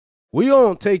We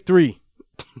on take 3.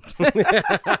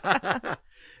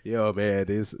 Yo, man,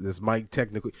 this mic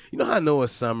technical. You know how I know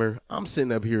it's summer? I'm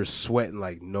sitting up here sweating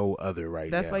like no other right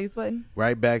now. That's why you sweating?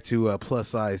 Right back to plus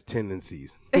size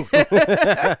tendencies.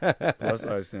 Plus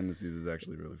size tendencies is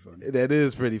actually really funny. That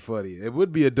is pretty funny. It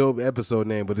would be a dope episode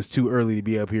name, but it's too early to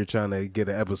be up here trying to get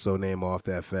an episode name off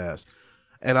that fast.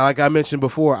 And like I mentioned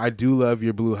before, I do love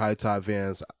your blue high top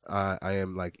Vans. I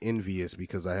am like envious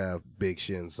because I have big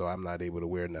shins, so I'm not able to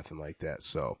wear nothing like that.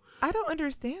 So I don't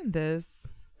understand this.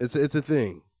 It's a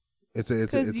thing. It's a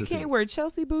you can't wear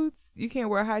Chelsea boots. You can't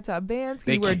wear high top Vans.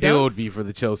 They wear killed dunks? me for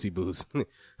the Chelsea boots.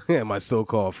 My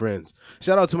so-called friends.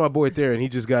 Shout out to my boy Theron. He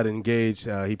just got engaged.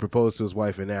 He proposed to his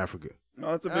wife in Africa. Oh,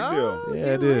 that's a big deal.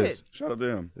 Yeah, it is. Shout out to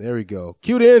him. There we go.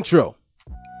 Cue the intro.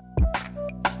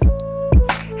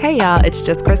 Hey y'all, it's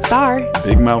just Chris Starr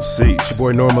Big Mouth C. It's your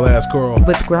boy Normal Ass Carl.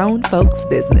 with Grown Folks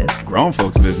Business. Grown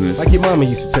folks business. Like your mama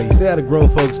used to tell you, stay out of grown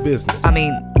folks' business. I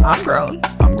mean, I'm grown.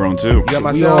 I'm grown too. You got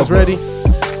my We sounds all ready?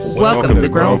 Welcome to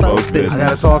Grown Folks Business. I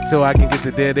gotta talk till I can get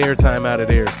the dead air time out of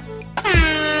there.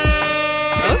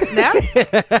 Oh snap!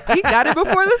 He got it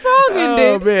before the song Oh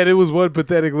ended. man, it was one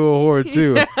pathetic little whore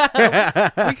too.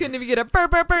 We couldn't even get a burr,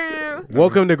 burr, burr.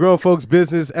 Welcome to Grown Folks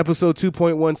Business, episode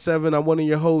 2.17. I'm one of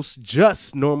your hosts,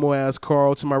 just Normal Ass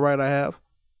Carl. To my right, I have.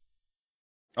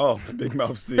 Oh, Big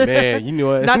Mouth C. Man, you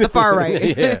know it. Not the far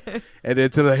right. Yeah. And then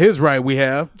to his right, we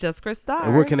have. Just Chris Starr.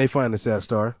 And where can they find us at,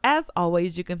 Star? As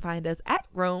always, you can find us at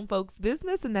Grown Folks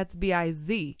Business, and that's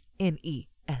BIZNESS.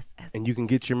 And you can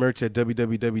get your merch at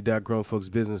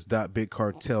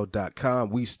www.grownfolksbusiness.bigcartel.com.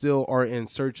 We still are in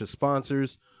search of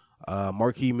sponsors.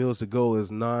 Marquee Meals to Go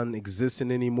is non-existent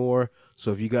anymore.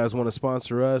 So if you guys want to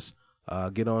sponsor us,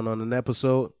 get on an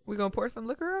episode. We gonna pour some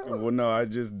liquor out? Well, no, I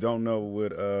just don't know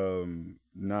what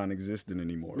non-existent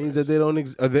anymore Means is. that they don't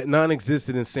they're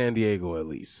non-existent in San Diego at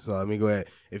least. So let me go ahead.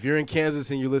 If you're in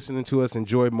Kansas and you're listening to us,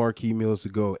 enjoy Marquee Meals to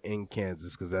Go in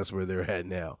Kansas because that's where they're at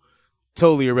now.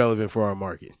 Totally irrelevant for our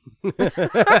market.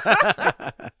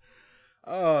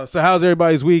 So how's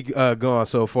everybody's week going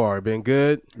so far? Been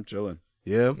good? I'm chilling.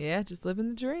 Yeah? Yeah, just living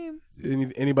the dream.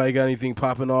 Anybody got anything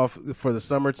popping off for the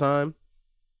summertime?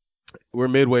 We're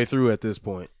midway through at this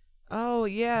point. Oh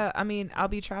yeah, I mean, I'll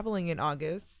be traveling in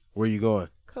August. Where you going?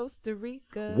 Costa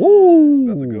Rica. Woo!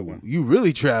 That's a good one. You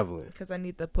really traveling. Because I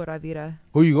need the Pura Vida.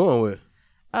 Who you going with?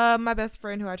 My best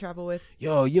friend who I travel with.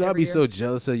 Yo, you know, I Every be year. so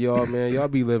jealous of y'all, man. Y'all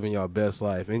be living y'all best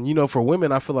life. And, you know, for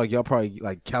women, I feel like y'all probably,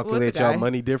 like, calculate guy? y'all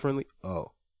money differently.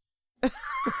 Oh.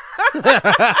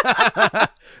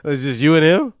 It's just you and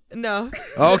him? No.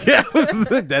 Okay.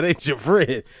 That ain't your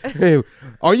friend. Hey,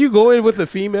 are you going with a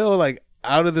female, like,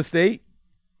 out of the state?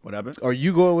 What happened? Are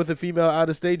you going with a female out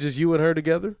of state, just you and her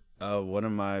together? One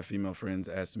of my female friends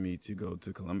asked me to go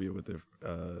to Columbia with her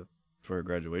for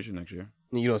graduation next year.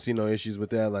 You don't see no issues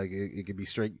with that? Like, it could be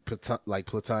straight,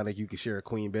 platonic. You could share a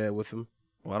queen bed with them?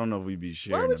 Well, I don't know if we'd be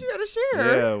sharing. Why would them. you gotta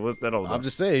share? Yeah, what's that all about? I'm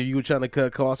just saying, you were trying to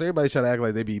cut costs. Everybody's trying to act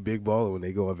like they be big baller when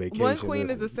they go on vacation. One queen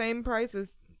is Listen. the same price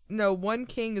as one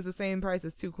king is the same price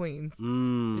as two queens.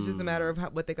 It's just a matter of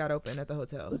what they got open at the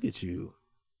hotel. Look at you,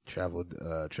 travel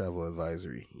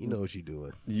advisory. You know what you're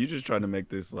doing. You just trying to make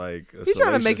this like a He's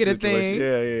trying to make salacious it a situation. thing.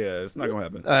 Yeah. It's not gonna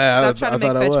happen. Stop trying to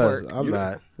make fetch work. I'm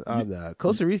not.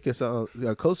 Costa Rica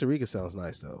sounds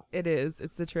nice though. It is.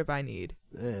 It's the trip I need.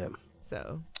 Damn.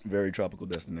 So Very tropical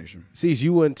destination. Cease,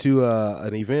 you went to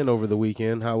an event over the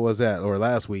weekend. How was that? Or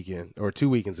last weekend? Or 2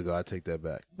 weekends ago? I take that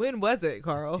back. when was it,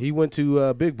 Carl? He went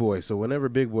to Big Boy. So whenever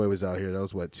Big Boy was out here, that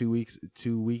was what, 2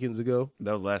 weekends ago?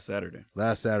 That was last Saturday.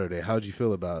 Last Saturday. How'd you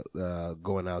feel about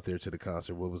going out there to the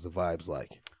concert? What was the vibes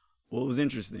like? Well, it was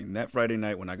interesting. That Friday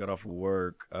night when I got off of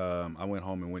work, I went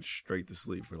home and went straight to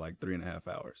sleep for like 3.5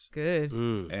 hours. Good.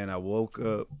 And I woke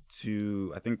up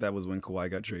to, I think that was when Kawhi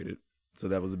got traded. So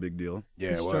that was a big deal.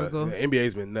 Yeah, The well, struggle. the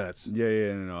NBA's been nuts.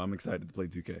 Yeah, no, I'm excited to play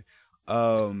 2K.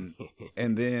 And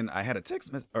then I had a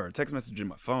text message in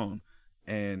my phone,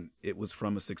 and it was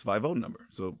from a 650 number.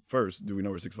 So first, do we know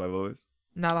where 650 is?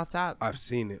 Not off top. I've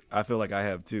seen it. I feel like I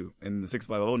have too. And the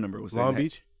 650 number was saying, Long hey-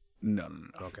 Beach? No.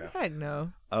 Okay. Heck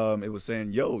no. It was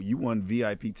saying, yo, you won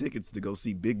VIP tickets to go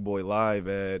see Big Boy live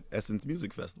at Essence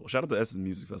Music Festival. Shout out to Essence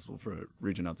Music Festival for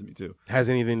reaching out to me too. Has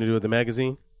anything to do with the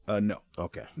magazine? No.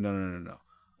 Okay. No.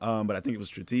 But I think it was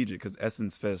strategic because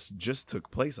Essence Fest just took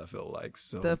place, I feel like.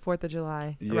 So The 4th of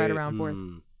July. Yeah, Right around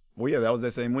 4th. Well, yeah, that was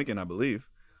that same weekend, I believe.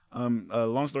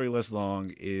 Long story less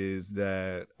long is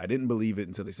that I didn't believe it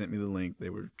until they sent me the link. They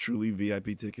were truly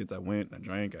VIP tickets. I went, I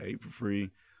drank, I ate for free.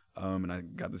 And I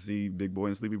got to see Big Boy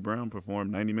and Sleepy Brown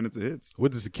perform 90 minutes of hits.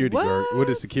 What did security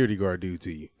guard do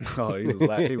to you? Oh,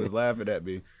 he was laughing at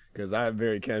me. because I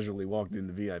very casually walked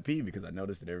into VIP because I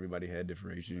noticed that everybody had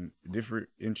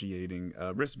differentiating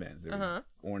wristbands. There was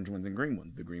orange ones and green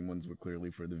ones. The green ones were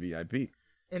clearly for the VIP.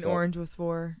 And orange was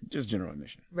for just general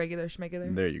admission. Regular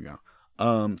schmegular. There you go.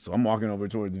 So I'm walking over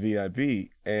towards VIP,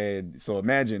 and so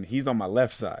imagine he's on my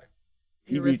left side.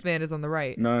 The wristband is on the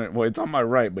right. No, well, it's on my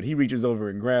right, but he reaches over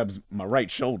and grabs my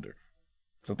right shoulder.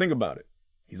 So think about it.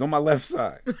 He's on my left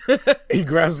side. He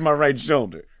grabs my right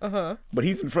shoulder. But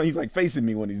he's in front. He's like facing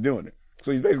me when he's doing it.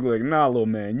 So he's basically like, nah, little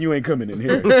man, you ain't coming in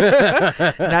here.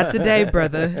 Not today,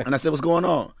 brother. And I said, what's going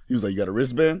on? He was like, you got a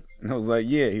wristband? And I was like,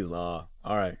 yeah. He was like,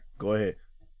 all right, go ahead.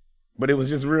 But it was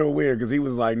just real weird because he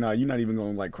was like, nah, you're not even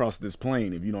going to like cross this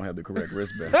plane if you don't have the correct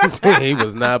wristband. He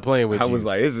was not playing with you. I was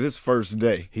like, this is his first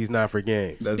day. He's not for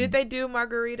games. Did they do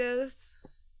margaritas?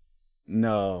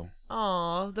 No.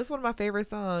 Oh, that's one of my favorite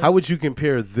songs. How would you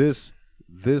compare this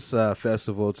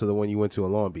festival to the one you went to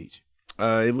in Long Beach?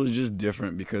 It was just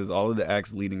different because all of the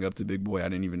acts leading up to Big Boy, I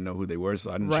didn't even know who they were,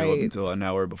 so I didn't show up until an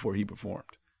hour before he performed.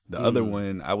 The other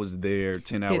one, I was there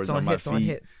 10 hours on my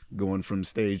feet, going from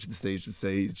stage to stage to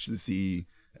stage to see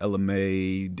Ella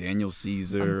Mai, Daniel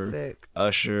Caesar,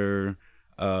 Usher,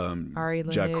 Ari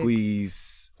Lennox,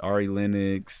 Jacquees, Ari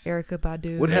Lennox, Erykah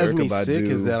Badu. What has me sick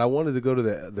is that I wanted to go to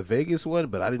the Vegas one,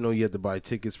 but I didn't know you had to buy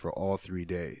tickets for all 3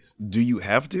 days. Do you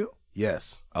have to?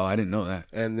 Yes. Oh, I didn't know that.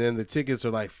 And then the tickets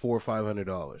are like $400 or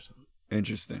 $500.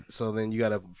 Interesting. So then you got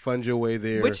to fund your way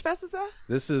there. Which fest is that?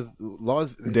 This is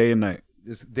Day and Night.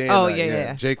 It's day and night.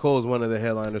 Yeah. J. Cole is one of the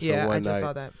headliners for one night. Yeah, I just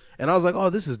saw that. And I was like, oh,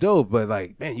 this is dope. But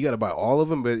like, man, you got to buy all of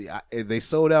them. But they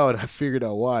sold out. I figured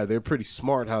out why. They're pretty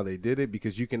smart how they did it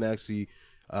because you can actually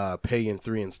pay in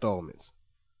 3 installments.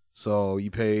 So you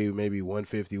pay maybe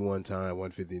 $150 one time,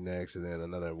 $150 next, and then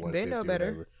another $150. They know better.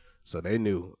 Whatever. So they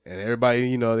knew. And everybody,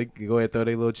 they can go ahead and throw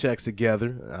their little checks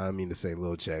together. I mean to say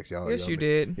little checks. Yes, you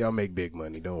did. Y'all make big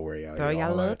money. Don't worry. Throw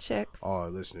y'all little checks. All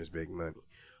our listeners, big money.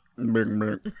 Big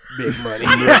money. And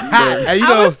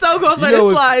I was so gonna let it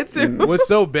slide too. What's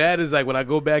so bad is like when I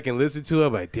go back and listen to it,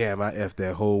 I'm like, damn, I effed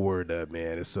that whole word up,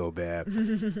 man. It's so bad.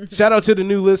 Shout out to the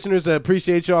new listeners. I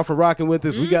appreciate y'all for rocking with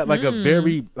us. We got like a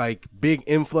very like big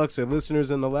influx of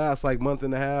listeners in the last like month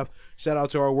and a half. Shout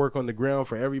out to our work on the ground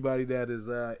for everybody that is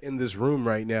in this room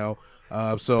right now.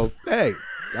 So hey,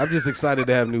 I'm just excited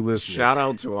to have new listeners. Shout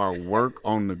out to our work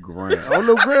on the ground. On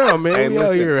the ground, man. Hey, we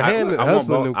out here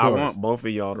hustling new cars. I want both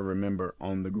of y'all to remember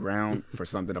on the ground for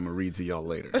something I'm going to read to y'all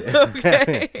later.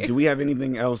 Okay. Do we have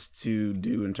anything else to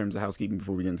do in terms of housekeeping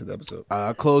before we get into the episode?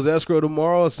 I close escrow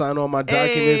tomorrow, sign all my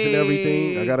documents and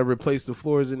everything. I got to replace the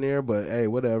floors in there, but hey,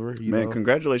 whatever. Man,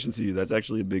 congratulations to you. That's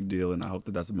actually a big deal, and I hope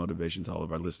that that's a motivation to all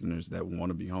of our listeners that want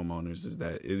to be homeowners, is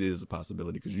that it is a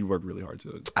possibility because you work really hard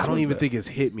to it. I don't even think it's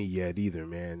hit me yet either,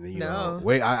 man. No.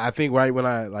 Wait, I think right when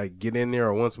I like get in there,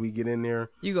 or once we get in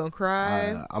there, you gonna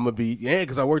cry? I'm gonna be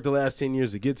because I worked the last 10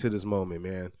 years to get to this moment,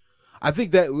 man. I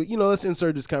think that let's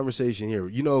insert this conversation here.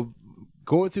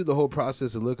 Going through the whole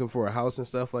process of looking for a house and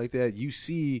stuff like that, you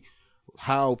see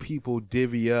how people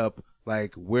divvy up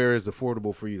like where is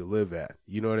affordable for you to live at.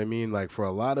 You know what I mean? Like for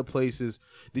a lot of places.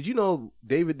 Did you know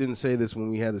David didn't say this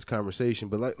when we had this conversation,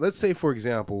 but like let's say for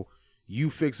example, you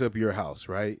fix up your house,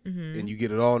 right? Mm-hmm. And you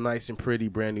get it all nice and pretty,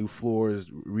 brand new floors,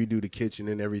 redo the kitchen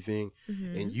and everything.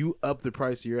 Mm-hmm. And you up the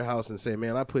price of your house and say,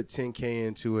 man, I put $10K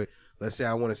into it. Let's say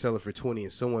I want to sell it for $20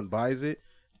 and someone buys it.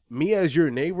 Me as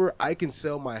your neighbor, I can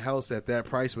sell my house at that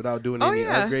price without doing any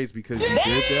upgrades because you did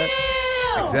that.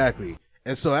 Exactly.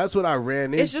 And so that's what I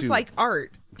ran into. It's just like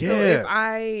art. Yeah. So if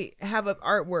I have an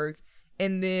artwork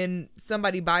and then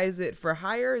somebody buys it for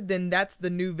higher, then that's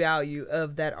the new value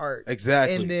of that art.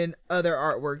 Exactly. And then other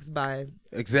artworks by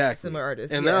similar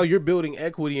artists. And now you're building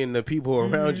equity in the people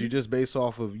around you just based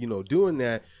off of, doing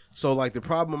that. So like the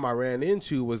problem I ran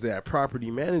into was that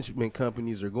property management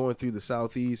companies are going through the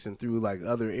Southeast and through like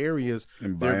other areas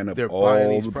and buying up they're all buying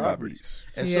these the properties.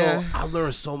 And so I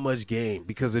learned so much game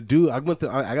because the dude, I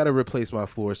got to replace my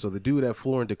floor. So the dude at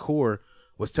Floor and Decor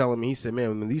was telling me, he said,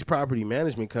 man, when these property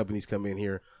management companies come in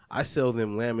here, I sell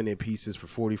them laminate pieces for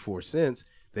 44 cents.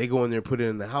 They go in there and put it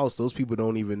in the house. Those people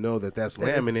don't even know that that's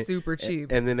laminate. Super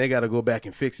cheap. And then they got to go back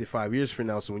and fix it 5 years from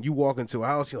now. So when you walk into a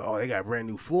house, you're like, oh, they got brand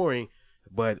new flooring.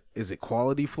 But is it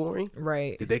quality flooring?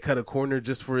 Right. Did they cut a corner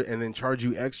just for and then charge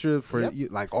you extra for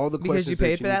like all the because questions you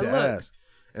paid that you for need that to look. ask?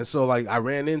 And so like I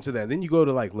ran into that. Then you go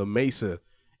to like La Mesa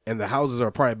and the houses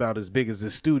are probably about as big as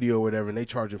this studio or whatever, and they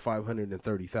charging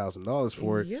 $530,000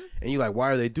 for it. Yeah. And you're like, why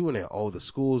are they doing that? Oh, the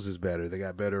schools is better. They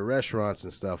got better restaurants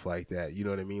and stuff like that. You know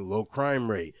what I mean? Low crime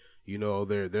rate. You know,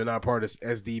 they're not part of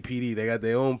SDPD. They got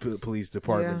their own police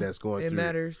department that's going through. It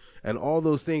matters. And all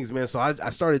those things, man. So I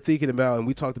started thinking about, and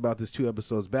we talked about this 2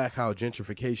 episodes back, how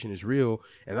gentrification is real.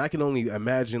 And I can only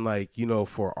imagine, like, you know,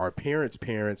 for our parents'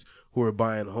 who were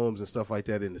buying homes and stuff like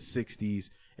that in the 60s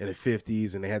and the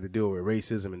 50s, and they had to deal with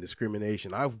racism and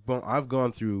discrimination. I've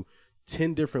gone through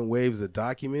 10 different waves of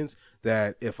documents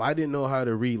that if I didn't know how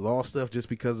to read law stuff just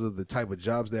because of the type of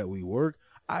jobs that we work,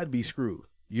 I'd be screwed.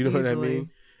 You know what I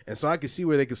mean? And so I could see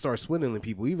where they could start swindling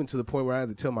people, even to the point where I had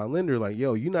to tell my lender, like,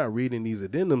 yo, you're not reading these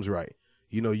addendums right.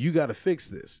 You know, you got to fix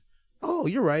this. Oh,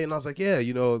 you're right. And I was like, yeah,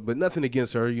 you know, but nothing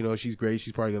against her. You know, she's great.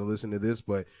 She's probably going to listen to this.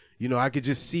 But, you know, I could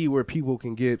just see where people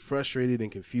can get frustrated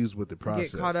and confused with the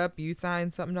process. Get caught up. You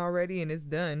signed something already and it's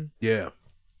done. Yeah.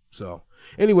 So,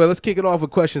 anyway, let's kick it off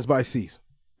with questions by Cease.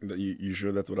 You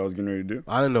sure that's what I was getting ready to do?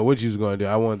 I didn't know what you was going to do.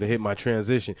 I wanted to hit my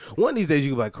transition. One of these days,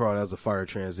 you can be like, Carl, that was a fire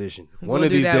transition. One We'll of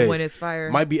do these that days. when it's fire.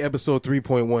 Might be episode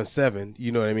 3.17.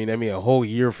 You know what I mean? I mean, a whole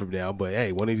year from now. But,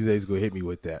 hey, one of these days, go hit me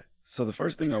with that. So the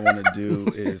first thing I want to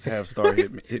do is have Star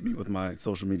hit me with my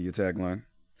social media tagline.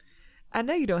 I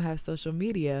know you don't have social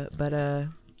media, but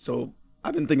So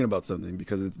I've been thinking about something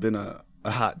because it's been a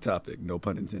hot topic, no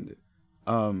pun intended.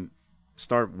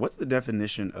 Star, what's the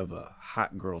definition of a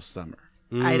hot girl summer?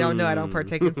 I don't know. I don't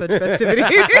partake in such festivities.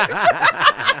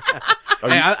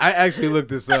 Hey, I actually looked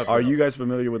this up. Are you guys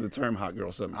familiar with the term hot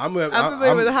girl summer? I'm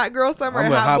familiar with a hot girl summer I'm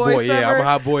and a hot boy summer. Yeah, I'm a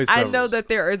hot boy summer. I know that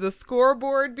there is a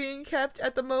scoreboard being kept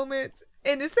at the moment,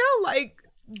 and it sounds like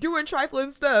doing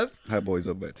trifling stuff. Hot boys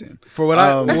up at 10. For what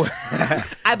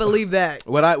I believe that.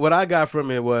 what I got from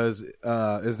it was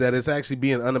is that it's actually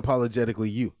being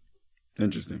unapologetically you.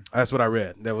 Interesting. That's what I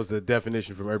read. That was the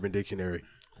definition from Urban Dictionary.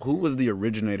 Who was the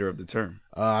originator of the term?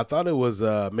 I thought it was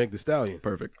Meg Thee Stallion.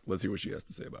 Perfect. Let's hear what she has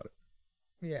to say about it.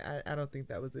 Yeah, I don't think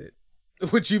that was it.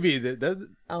 What you mean? That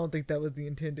I don't think that was the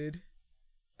intended.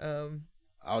 I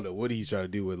don't know what he's trying to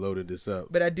do with loading this up.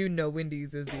 But I do know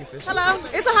Wendy's is the official. Hello,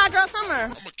 it's a hot girl summer. I'm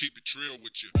gonna keep it real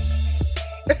with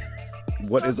you.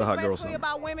 What is a hot girl Basically summer?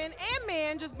 about women and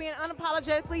men just being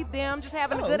unapologetically them, just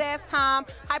having a good ass time,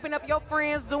 hyping up your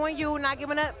friends, doing you, not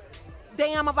giving a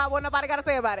damn about what nobody got to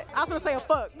say about it. I was gonna say a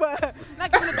fuck, but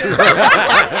not giving a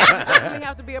damn. You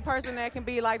have to be a person that can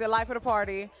be like the life of the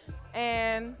party,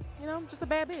 and you know, just a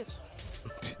bad bitch.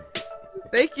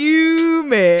 Thank you,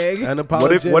 Meg.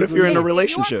 Unapologetically. What if you're in a If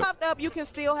relationship? you're puffed up, you can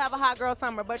still have a hot girl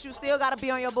summer, but you still gotta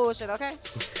be on your bullshit, okay?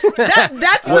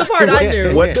 That's the part I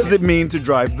knew. What does it mean to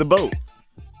drive the boat?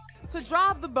 To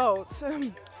drive the boat,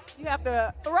 you have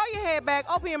to throw your head back,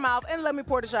 open your mouth, and let me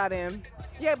pour the shot in.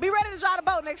 Yeah, be ready to drive the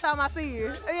boat next time I see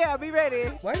you. Yeah, be ready.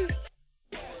 What?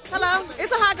 Hello,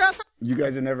 it's a hot girl summer. You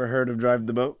guys have never heard of drive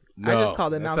the boat? No, I just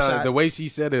called it that mouth sounded- shots. The way she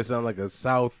said it sounded like a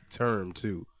South term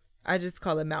too. I just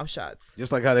call it mouth shots.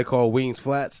 Just like how they call wings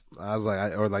flats. I was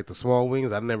like, or like the small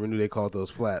wings. I never knew they called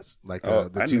those flats, like Oh,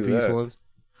 the I knew 2-piece that. ones.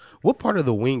 What part of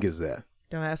the wing is that?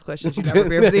 Don't ask questions. You gotta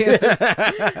prepare for the answers.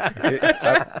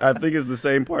 I think it's the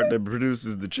same part that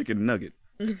produces the chicken nugget.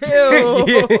 Ew.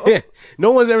 Yeah.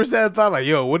 No one's ever said thought like,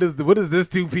 yo, what is this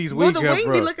 2-piece Well, wing the come wing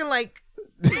from? be looking like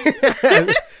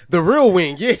The real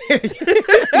wing, yeah.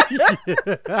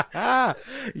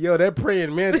 Yo, that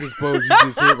praying mantis pose you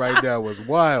just hit right now was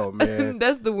wild, man.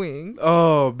 that's the wing.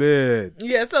 Oh man.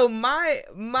 Yeah, so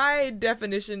my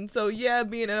definition, so yeah,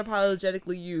 being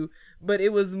unapologetically you, but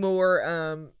it was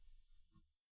more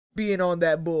being on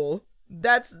that bull.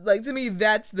 That's like, to me,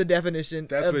 that's the definition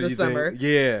That's of what the you summer. think.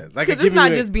 Yeah. Like Because it's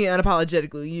not just being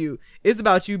unapologetically you. It's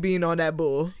about you being on that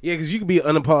bull. Yeah, because you can be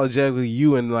unapologetically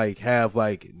you and like have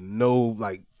like no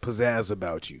like pizzazz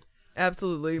about you.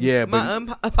 Absolutely. Yeah, my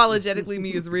unapologetically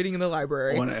me is reading in the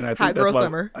library. Well, and I Hot think girl that's why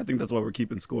summer. I think that's why we're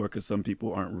keeping score, because some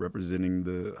people aren't representing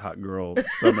the hot girl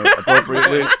summer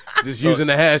appropriately. Just using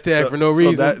the hashtag for no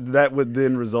reason. So that would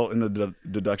then result in a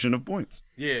deduction of points.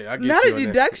 Yeah, I get Not you a on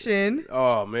that. deduction.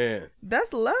 Oh man.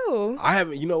 That's low. I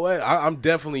haven't, you know what? I'm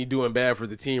definitely doing bad for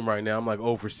the team right now. I'm like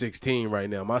 0 for 16 right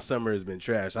now. My summer has been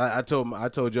trash. I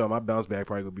told y'all my bounce back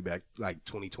probably gonna be back like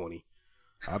 2020.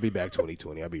 I'll be back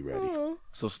 2020. I'll be ready.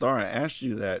 So, Star, I asked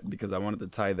you that because I wanted to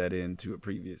tie that into a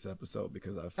previous episode,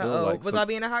 because I feel Uh-oh. like Was I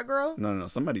being a hot girl? no,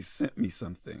 somebody sent me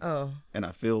something, Oh. and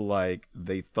I feel like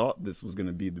they thought this was going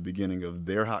to be the beginning of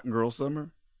their hot girl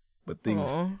summer, but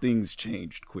things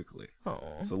changed quickly. Oh.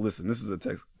 So listen, this is a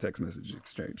text message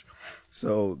exchange.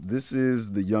 So this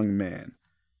is the young man,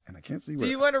 and I can't see Do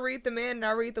you want to read the man and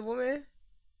I'll read the woman?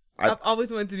 I've always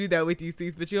wanted to do that with you,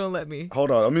 Cease, but you don't let me. Hold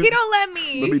on. He don't let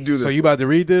me. Let me do this. So you about to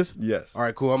read this? Yes. All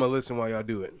right, cool. I'm gonna listen while y'all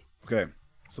do it. Okay.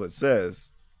 So it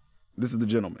says, this is the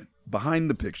gentleman. Behind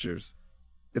the pictures,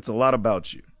 it's a lot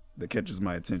about you that catches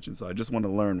my attention. So I just want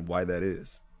to learn why that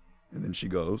is. And then she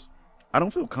goes, I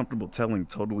don't feel comfortable telling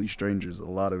totally strangers a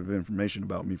lot of information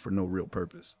about me for no real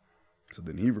purpose. So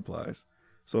then he replies,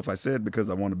 so if I said because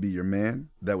I want to be your man,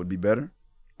 that would be better.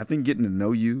 I think getting to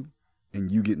know you and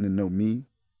you getting to know me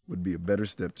would be a better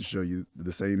step to show you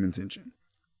the same intention.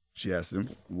 She asked him,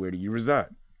 where do you reside?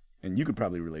 And you could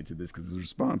probably relate to this because his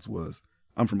response was,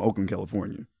 I'm from Oakland,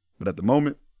 California. But at the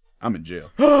moment, I'm in jail.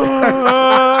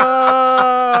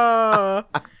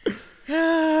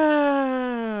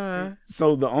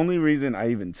 So the only reason I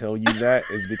even tell you that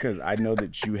is because I know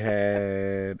that you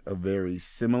had a very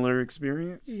similar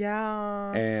experience.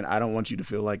 Yeah. And I don't want you to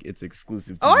feel like it's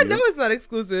exclusive to Oh, you. I know it's not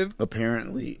exclusive.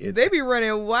 Apparently, it's... They be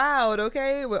running wild,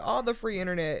 okay, with all the free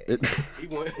internet.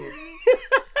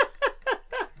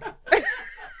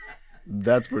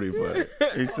 That's pretty funny.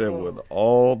 He said with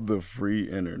all the free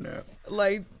internet.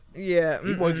 Like, yeah.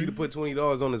 He wanted you to put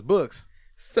 $20 on his books.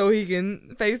 So he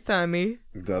can FaceTime me.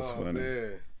 That's funny.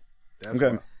 Man. That's Okay.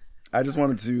 wild. I just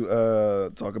wanted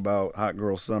to talk about Hot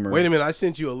Girl Summer. Wait a minute. I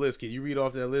sent you a list. Can you read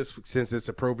off that list since it's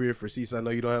appropriate for Cease? I know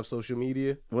you don't have social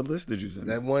media. What list did you send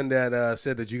me? That one that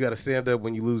said that you got to stand up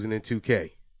when you're losing in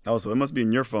 2K. Oh, so it must be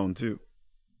in your phone, too.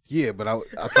 Yeah, but I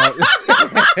thought...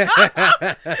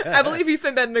 I believe he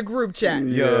sent that in a group chat.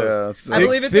 Yeah. I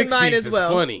believe it's in mine as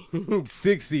well. Funny.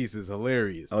 6 Cease is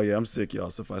hilarious. Oh, yeah, I'm sick, y'all.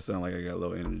 So if I sound like I got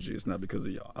low energy, it's not because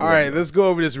of y'all. All right, let's go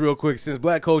over this real quick. Since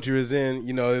Black culture is in,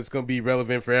 it's going to be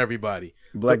relevant for everybody.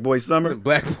 Black Boy Summer.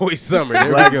 Black Boy Summer. There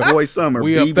Black we go. Boy Summer.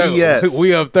 We up, BBS.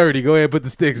 we up 30. Go ahead and put the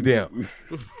sticks down.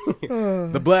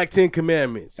 The Black 10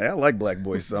 Commandments. Hey, I like Black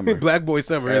Boy Summer. Black Boy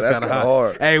Summer Yeah, is that's kind of kinda hot.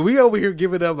 hard. Hey, we over here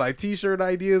giving up like t-shirt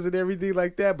ideas and everything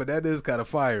like that, but that is kind of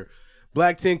fire.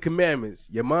 Black 10 Commandments.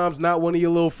 Your mom's not one of your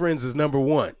little friends is number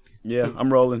 1. Yeah,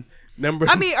 I'm rolling.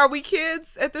 I mean, are we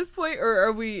kids at this point or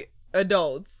are we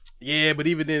adults? Yeah, but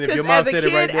even then, if Because your mom as a said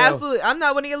kid, it right now, absolutely, I'm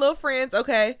not one of your little friends,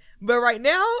 okay? But right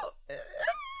now,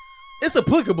 it's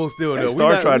applicable still, though.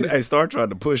 Star tried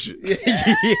to push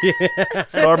it.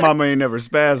 Star mama ain't never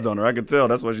spazzed on her. I can tell.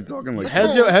 That's why she's talking like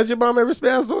that. Has your mom ever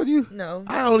spazzed on you? no.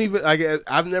 I don't even.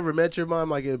 I've never met your mom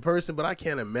like in person, but I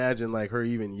can't imagine like her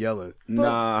even yelling.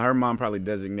 Nah, her mom probably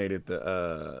designated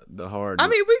the hard. I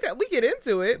mean, we get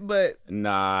into it, but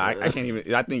Nah, I can't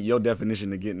even. I think your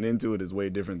definition of getting into it is way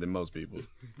different than most people.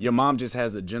 Your mom just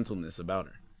has a gentleness about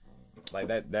her. Like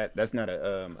that's not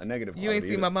a negative. you ain't quality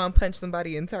seen either. my mom punch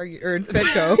somebody in Target or in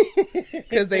Fedco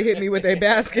because they hit me with a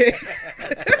basket.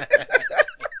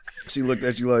 She looked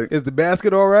at you like, Is the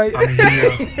basket all right? I'm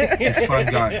here. Fun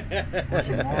guy.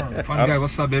 Fun guy,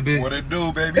 what's up, baby? What it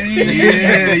do, baby?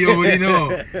 Yeah, you already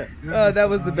know. Oh, that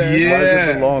was the best. Yeah. why is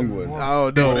it the long one? I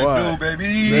don't know What it why. do,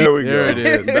 baby? There we There go. it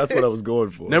is. That's what I was going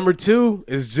for. Number 2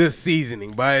 is just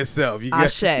seasoning by itself. You got,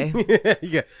 Ashe.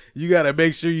 you got to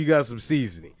make sure you got some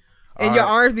seasoning. And your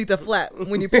arms need to flap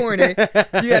when you're pouring it.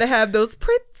 You gotta have those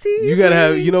pretty. You got to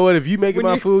have, you know what? If you making When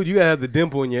my you- food, you got to have the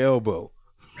dimple in your elbow.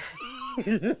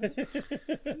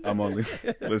 I'm only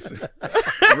listen.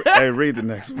 Hey, read the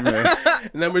next one, man.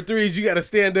 Number 3 is you got to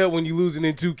stand up when you're losing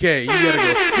in 2K. You got to go.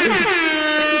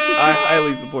 I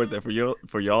highly support that.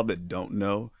 For y'all that don't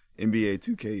know, NBA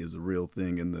 2K is a real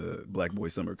thing in the Black Boy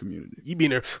Summer community. You be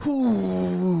in there.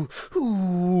 Ooh,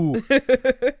 ooh.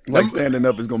 Like standing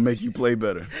up is gonna make you play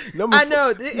better. Number I know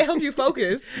it helps you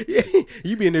focus.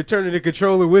 You be in there turning the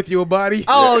controller with your body.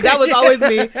 Oh, that was always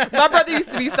me. My brother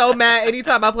used to be so mad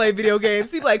anytime I played video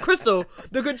games. He'd be like, "Crystal,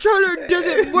 the controller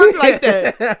doesn't work like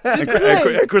that." Just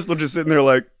play. And Crystal just sitting there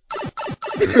like,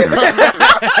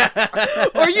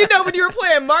 Or when you were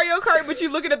playing Mario Kart, but you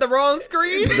looking at the wrong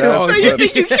screen, That's so you funny.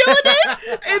 think you killing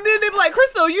it, and then they be like,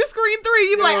 "Crystal, you screen 3."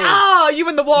 You be like, "Oh, you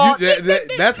in the wall."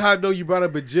 That's how I know you brought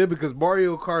up a jib because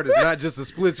Mario Kart is not just a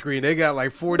split screen. They got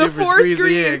like 4 the different 4 screens.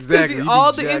 screens, Yeah, 'cause exactly. You be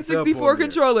all the jacked up N64 on there.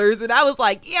 controllers, and I was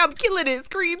like, "Yeah, I'm killing it."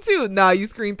 Screen 2. Nah, you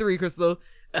screen 3, Crystal.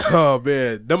 Oh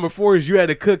man. Number 4 is you had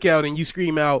a cookout and you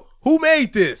scream out, "Who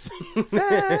made this?"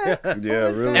 yeah,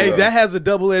 really. Hey, that has a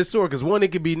double-edged sword because one,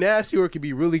 it could be nasty or it could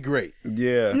be really great.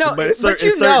 yeah. No, but it's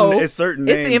you know, it's certain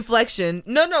it's the names. inflection.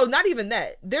 No, not even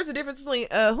that. There's a difference between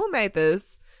who made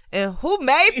this and who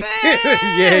made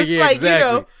this. Yeah, like,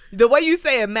 exactly. The way you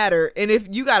say it matter. And if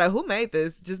you got a who made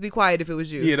this, just be quiet if it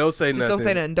was you. Yeah, don't say Just nothing. don't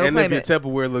say nothing. Don't and claim if your it.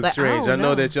 Tupperware looks Like, I strange, I don't know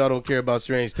know. that y'all don't care about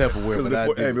strange Tupperware, but I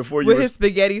do. Before you With his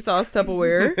spaghetti sauce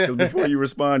Tupperware. because before you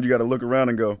respond, you got to look around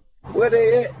and go,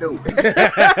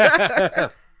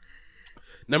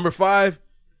 Number 5,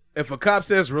 if a cop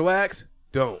says relax,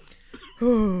 don't.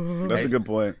 That's a good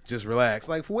point. Just relax.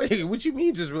 Like, wait, what you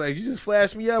mean just relax? You just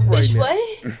flashed me up right now.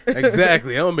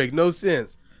 Exactly. That don't make no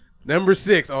sense. Number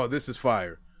 6. Oh, this is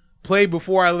fire. Play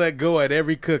Before I Let Go at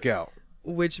every cookout.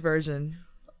 Which version?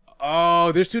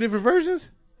 Oh, there's 2 different versions?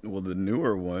 Well, the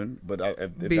newer one, but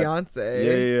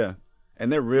Beyonce. Yeah.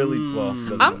 And they're really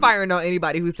I'm firing on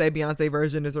anybody who say Beyonce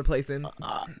version is replacing.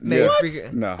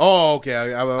 No. Oh,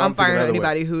 okay. I'm firing on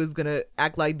anybody who is gonna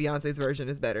act like Beyonce's version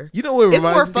is better. You know what It's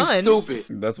more reminds me? fun. Stupid.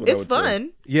 That's what I It's would fun,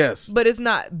 say. Yes. but it's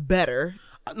not better.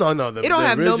 No. It don't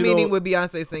have no meaning with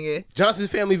Beyonce singing.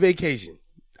 Johnson's Family Vacation.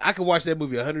 I could watch that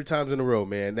movie 100 times in a row,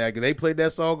 man. They played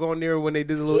that song on there when they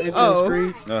did a little instant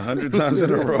screen. 100 times in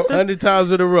a row. 100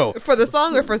 times in a row. For the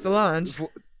song or for Solange?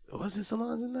 Was it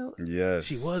Solange in that? Yes.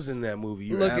 She was in that movie.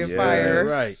 You're Looking absolutely fire.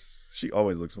 right. She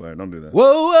always looks fire. Don't do that.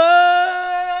 Whoa,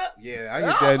 whoa. Yeah, I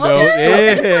get that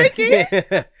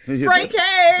note. Yeah. Frank,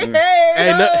 hey,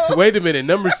 Hey, wait a minute.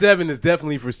 Number 7 is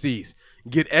definitely for Cease.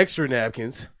 Get extra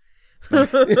napkins.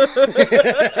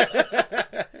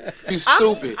 You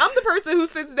stupid. I'm the person who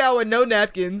sits down with no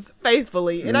napkins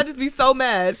faithfully, and I just be so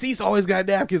mad. Cease always got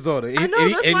napkins on it. I know,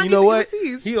 and that's and why you I know need to what? get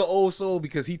Cease. He an old soul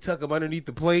because he tuck them underneath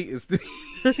the plate.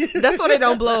 That's why they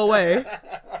don't blow away.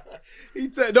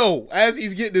 No, as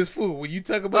he's getting his food, when you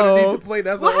tuck him underneath the plate,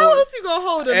 that's well, how else you gonna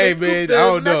hold him? Hey and man, scoop I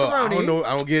the don't know.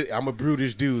 macaroni? I'm a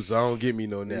brutish dude, so I don't get me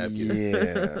no napkins.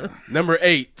 Yeah. Number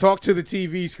 8, talk to the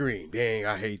TV screen. Dang,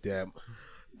 I hate that.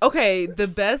 Okay, the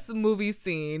best movie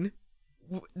scene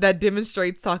that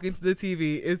demonstrates talking to the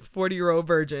TV is 40-Year-Old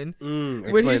Virgin.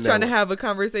 When he's trying to have a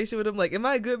conversation with him, like, am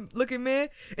I a good looking man?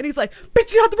 And he's like,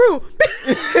 bitch, get out the room.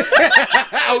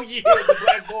 Oh yeah, the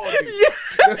black ball dude.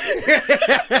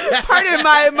 Pardon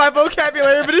my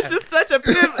vocabulary, but it's just such a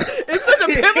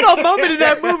pivotal moment in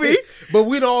that movie. But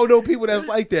we don't know people that's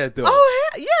like that though.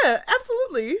 Oh yeah,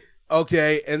 absolutely.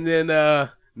 Okay, and then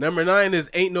number 9 is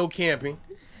ain't no camping.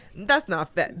 That's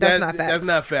not facts. That's not facts. That's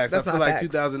not facts. That's I feel not like facts.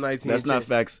 2019. That's not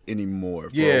facts anymore.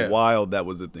 For Yeah. a while, that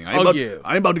was the thing. I Oh,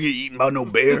 ain't about to get eaten by no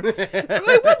bear. Like,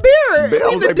 what bear? Bear- I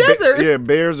In was the like, desert.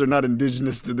 bears are not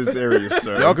indigenous to this area,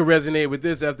 sir. Y'all can resonate with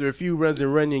this after a few runs in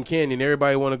Runyon Canyon.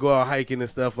 Everybody want to go out hiking and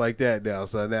stuff like that now.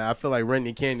 So now I feel like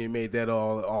Runyon Canyon made that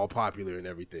all popular and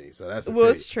everything. So that's a Well,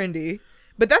 thing. it's trendy,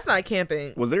 but that's not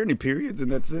camping Was there any periods in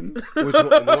that sentence? Which one?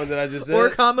 The one that I just said? or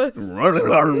commas.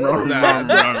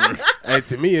 Hey,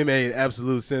 to me, it made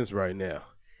absolute sense right now.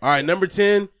 All right, number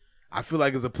 10. I feel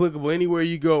like it's applicable anywhere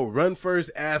you go. Run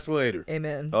first, ask later.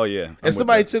 Amen. Oh, yeah. I'm And with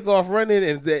somebody that. took off running,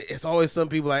 and it's always some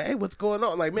people like, "Hey, what's going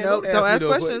on?" Like, man, Nope, don't don't ask ask me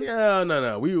those questions.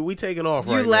 No. We taking off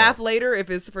You right laugh now. later if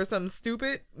it's for something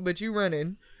stupid, but you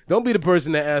running. Don't be the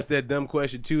person that asked that dumb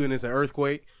question too, and it's an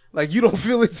earthquake. Like, you don't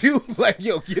feel it too. Like,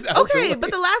 yo, get out. Okay, the way.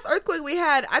 but the last earthquake we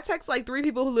had, I text like 3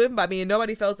 people who live by me and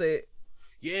nobody felt it.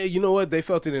 Yeah, you know what? They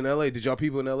felt it in L.A. Did y'all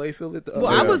people in L.A. feel it? Well,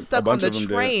 I was a stuck on bunch the of them did.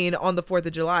 train on the 4th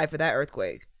of July for that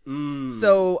earthquake.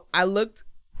 So I looked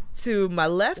to my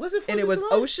left Was it 4th and it of was July?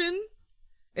 ocean,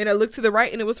 and I looked to the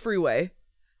right and it was freeway.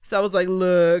 So I was like,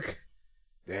 look,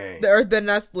 Dang. the earth better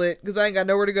not split because I ain't got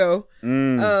nowhere to go.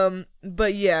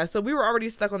 But yeah, so we were already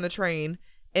stuck on the train,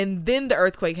 and then the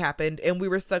earthquake happened and we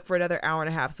were stuck for another hour and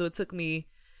a half. So it took me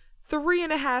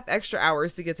 3.5 extra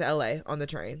hours to get to LA on the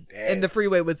train. And the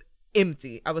freeway was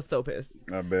empty. I was so pissed.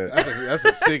 I bet. That's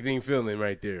a sickening feeling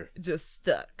right there. Just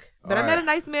stuck. But All I met right. a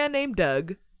nice man named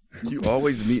Doug. You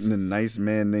always meeting a nice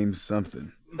man named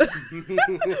something. Well,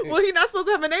 he not supposed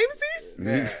to have a name, Cease?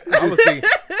 Yeah.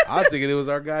 I was thinking it was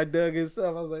our guy Doug and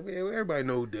stuff. I was like, man, everybody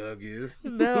know who Doug is.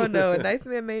 No, a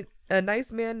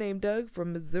nice man named Doug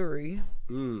from Missouri.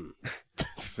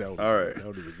 So, All right.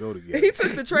 How did it go He together?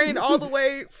 took the train all the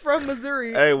way from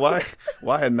Missouri. Hey, why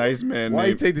a nice man Why you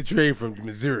named... take the train from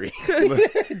Missouri to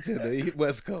the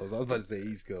West Coast? I was about to say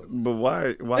East Coast. But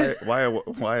why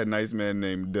a nice man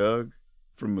named Doug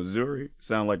from Missouri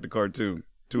sound like the cartoon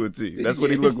to a T? That's what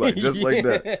he looked like, just like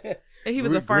that. And he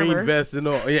was a farmer. Green vest and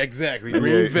all. Yeah, exactly.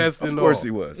 Green vest and all. Of course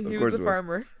he was. He was a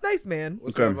farmer. Nice man.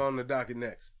 What's Okay. up on the docket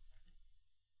next?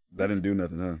 That didn't do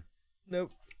nothing, huh?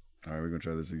 Nope. All right, we're gonna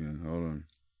try this again. Hold on.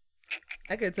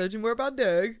 I could have told you more about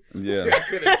Doug. Yeah. I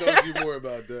could have told you more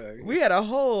about Doug. We had a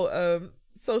whole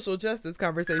social justice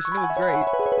conversation. It was great.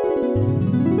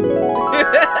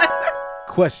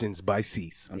 Questions by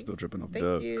Cease. I'm still tripping off Thank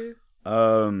Doug. you.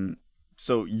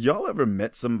 So y'all ever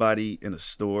met somebody in a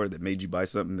store that made you buy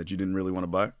something that you didn't really want to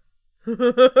buy?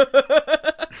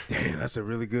 Damn, that's a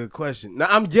really good question. Now,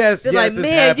 I'm yes, They're yes, like, it's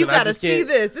man, happened. you I gotta just see can't.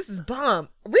 this. This is bomb.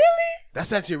 Really?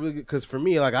 That's actually really good because for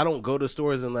me, like, I don't go to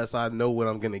stores unless I know what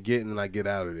I'm gonna get and then I get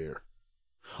out of there.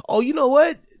 Oh, you know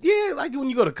what? Yeah, like when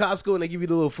you go to Costco and they give you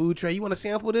the little food tray, you want to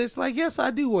sample this? Like, yes, I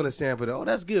do want to sample it. Oh,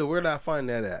 that's good. Where did I find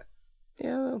that at?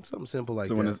 Something simple like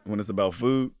So that. when it's about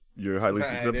food, you're highly There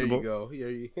susceptible. you go.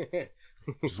 Yeah,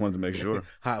 Just wanted to make sure.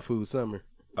 Hot food summer.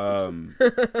 I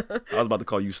was about to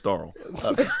call you Starl.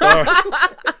 Star.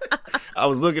 I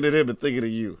was looking at him and thinking of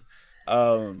you.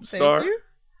 Star. Thank you.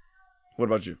 What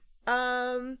about you?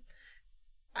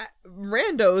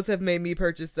 Randos have made me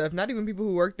purchase stuff. Not even people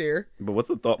who work there. But what's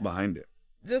the thought behind it?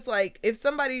 Just like if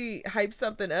somebody hypes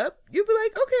something up, you'd be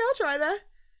like, okay, I'll try that.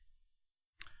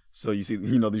 So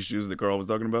you know these shoes that Carl was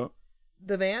talking about?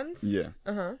 The Vans. Yeah.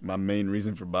 My main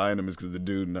reason for buying them is because the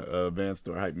dude in the Vans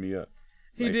store hyped me up.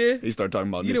 He did. He started talking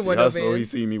about You didn't Nipsey want no Hussle. He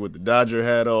Vans. seen me with the Dodger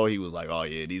hat on. He was like, "Oh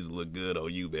yeah, these look good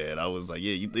on you, man." I was like,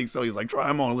 "Yeah, you think so?" He's like, "Try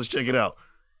them on. Let's check it out."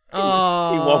 He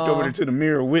walked over there to the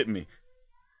mirror with me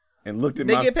and looked at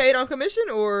They my. get paid on commission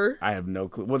or? I have no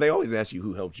clue. Well, they always ask you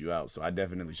who helped you out, so I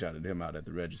definitely shouted him out at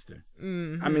the register. I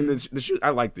mean, the shoes. I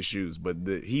like the shoes, but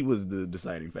he was the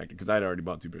deciding factor because I'd already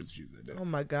bought 2 pairs of shoes that day. Oh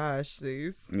my gosh,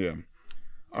 sis. Yeah.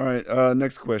 All right.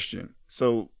 Next question.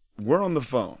 So we're on the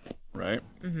phone, right?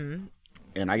 Mm-hmm.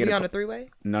 And I get Be on a 3-way?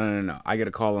 No. I get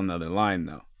a call on the other line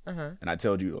though, and I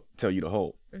tell you to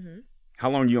hold. Mm-hmm. How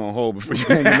long you on hold before you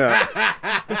hanging up?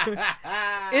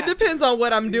 It depends on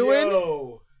what I'm doing.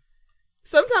 Yo.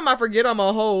 Sometimes I forget I'm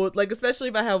on hold, like especially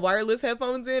if I have wireless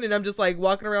headphones in and I'm just like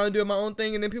walking around doing my own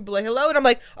thing, and then people are like hello, and I'm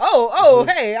like, oh,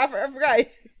 hey, I forgot.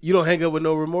 You don't hang up with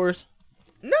no remorse?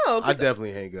 No, 'cause I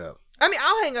definitely hang up. I mean,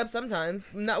 I'll hang up sometimes,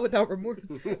 not without remorse.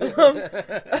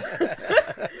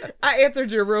 I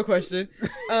answered your real question,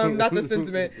 not the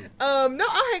sentiment. No,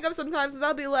 I'll hang up sometimes, and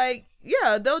I'll be like,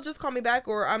 yeah, they'll just call me back,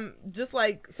 or I'm just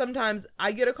like, sometimes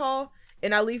I get a call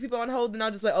and I leave people on hold, and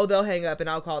I'll just like, oh, they'll hang up, and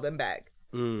I'll call them back.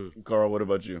 Carl, what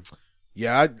about you?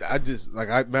 Yeah, I just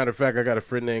matter of fact, I got a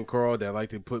friend named Carl that like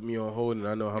to put me on hold, and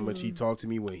I know how much he talked to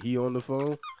me when he on the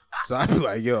phone. So I be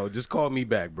like, yo, just call me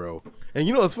back, bro. And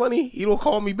you know what's funny? He don't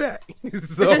call me back.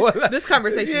 So This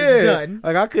conversation is done.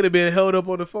 Like I could have been held up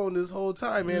on the phone this whole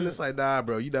time, man. It's like, nah,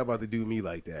 bro, you not about to do me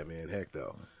like that, man. Heck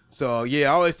no. So yeah,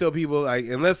 I always tell people, like,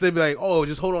 unless they be like, oh,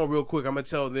 just hold on real quick, I'm gonna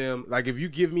tell them, like, if you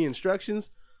give me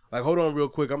instructions, like, hold on real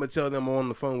quick, I'm gonna tell them I'm on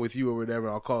the phone with you or whatever,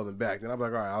 and I'll call them back. Then I'm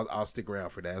like, all right, I'll stick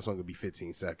around for that. It's only gonna be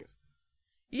 15 seconds.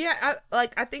 Yeah,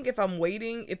 I think if I'm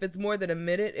waiting, if it's more than a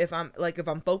minute, if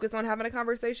I'm focused on having a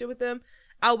conversation with them,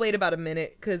 I'll wait about a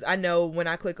minute, because I know when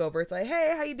I click over, it's like,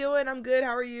 hey, how you doing? I'm good.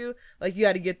 How are you? Like, you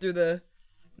got to get through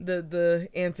the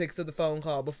antics of the phone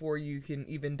call before you can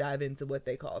even dive into what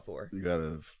they call for. You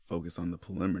gotta focus on the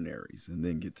preliminaries and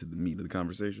then get to the meat of the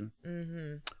conversation.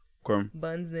 Mm-hmm. Quirm?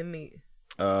 Buns and meat.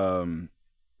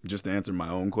 Just to answer my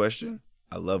own question,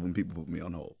 I love when people put me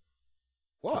on hold.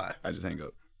 Why? I just hang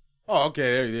up. Oh,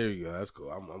 okay, there you go. That's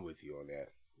cool. I'm with you on that.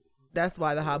 That's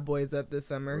why the hot boy's up this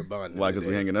summer. Why? Because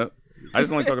we hanging up? I just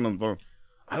don't like talking on the phone.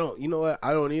 I don't. You know what?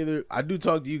 I don't either. I do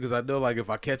talk to you because I know, like, if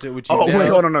I catch it with you. Oh, now, wait,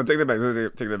 hold on, no, take that back.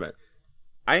 Take that back.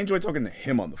 I enjoy talking to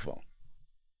him on the phone.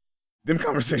 Them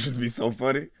conversations be so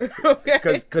funny. Okay.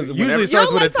 Because Usually You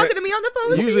starts don't with like a talking to me on the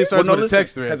phone? usually starts with a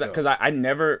text thread. Because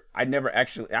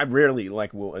I rarely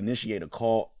like will initiate a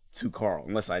call to Carl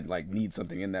unless I like need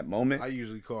something in that moment. I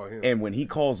usually call him. And when he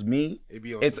calls me, It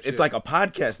be on it's some shit. like a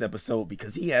podcast episode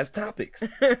because he has topics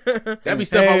That'd be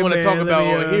stuff I want to talk about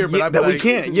on here, but yeah, I be that like, we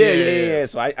can't. Yeah.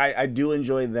 So I do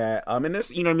enjoy that. And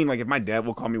there's, you know what I mean? Like if my dad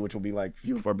will call me, which will be like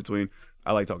few and far between,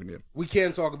 I like talking to him. We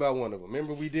can talk about one of them.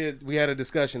 Remember, we had a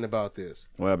discussion about this.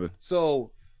 What happened?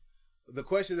 So, the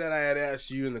question that I had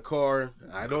asked you in the car,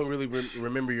 I don't really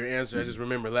remember your answer. I just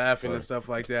remember laughing and stuff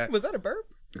like that. Was that a burp?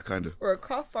 Kind of. Or a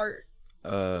cough fart?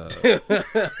 The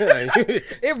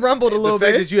It rumbled a little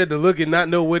fact bit. that you had to look and not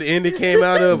know what end it came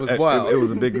out of was wild. It was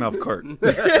a big mouth carton.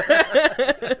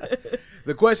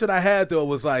 The question I had though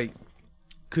was like,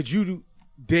 could you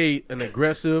date an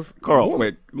aggressive Carl,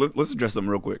 woman? wait. Let's address something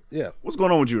real quick. Yeah. What's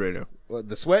going on with you right now? What,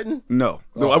 the sweating? No,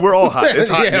 we're all hot. It's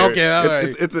hot. Yeah, here. okay, all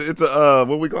right. It's a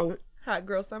what we call it? Hot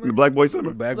girl summer? The Black Boy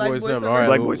Summer. Black Black boy boy summer. summer. All right,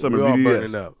 Black we- Boy Summer. we all BBS.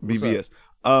 burning up. What's BBS.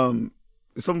 up?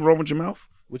 Is something wrong with your mouth?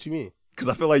 What you mean? Because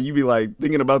I feel like you be like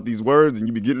thinking about these words and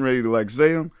you be getting ready to like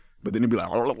say them, but then you be like,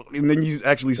 and then you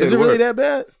actually say Is the it really word. that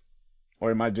bad?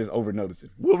 Or am I just over noticing?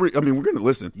 We're gonna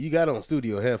listen. You got on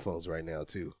studio headphones right now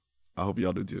too. I hope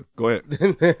y'all do too. Go ahead.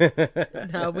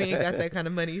 No, we ain't got that kind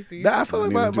of money, see? Nah, I feel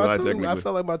like Neither do my I, tongue. I technically.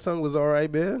 felt like my tongue was all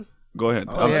right, man. Go ahead.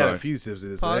 I I'm had sorry. a few sips of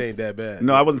this. So Pause. it ain't that bad.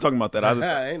 No, I wasn't talking about that. I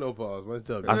just ain't no pause. Let's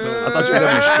talk. I thought you was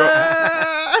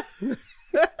having a stroke.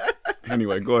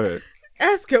 Anyway, go ahead.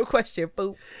 Ask your question,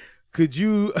 fool. Could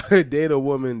you date a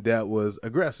woman that was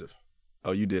aggressive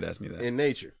Oh, you did ask me that. in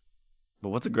nature? But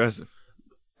what's aggressive?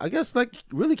 I guess like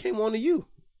really came on to you,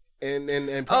 and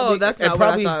probably, Oh, that's and not what I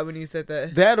probably thought when you said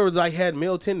that. that or like had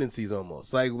male tendencies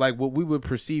almost like what we would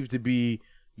perceive to be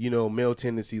male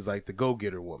tendencies like the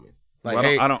go-getter woman. Like,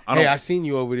 Well, I don't- I seen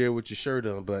you over there with your shirt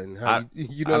unbuttoned.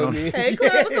 You know what I mean? Hey,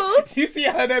 Clavicles. You see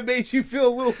how that makes you feel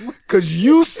a little weird? Because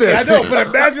you said I know, but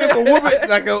imagine if a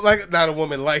woman, like not a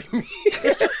woman like me.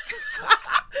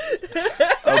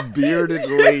 a bearded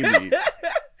lady.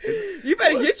 You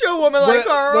better get you a woman like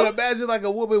Carl. But imagine like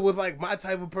a woman with like my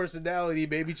type of personality,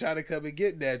 maybe trying to come and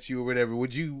get at you or whatever.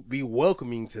 Would you be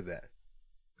welcoming to that?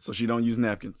 So she don't use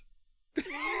napkins.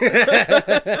 Is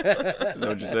that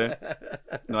what you're saying?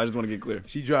 No, I just want to get clear.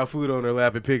 She drop food on her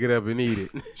lap and pick it up and eat it.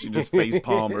 She just face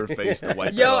palm her face to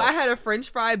wipe it Yo, off. I had a French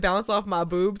fry bounce off my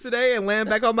boob today and land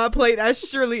back on my plate. I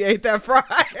surely ate that fry.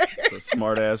 It's a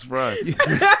smart ass fry.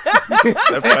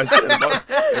 That fry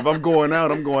said, if I'm going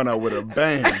out, I'm going out with a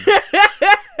bang.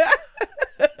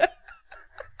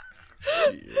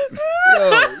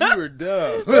 Yo, you were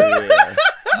dumb. Yeah.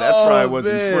 That fry Oh,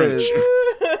 wasn't man. French.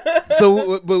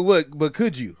 So, but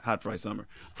could you? Hot fry summer.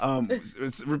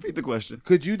 Repeat the question.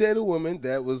 Could you date a woman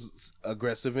that was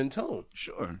aggressive in tone?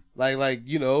 Sure. Like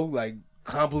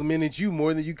complimented you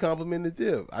more than you complimented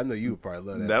them. I know you would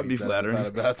probably love that. That'd be piece. I flattering. thought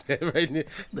about that right now.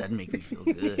 That'd make me feel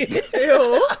good.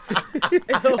 Ew.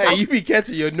 Hey, you be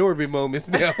catching your Norbit moments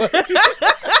now.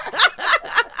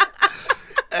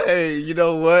 Hey, you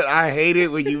know what? I hate it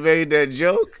when you made that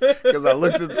joke because I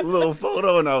looked at the little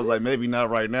photo and I was like, maybe not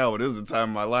right now, but it was a time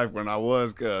in my life when I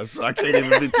was, so I can't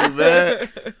even be too bad.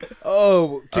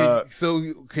 Oh,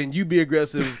 can you be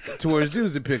aggressive towards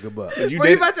dudes and pick them up? Did Were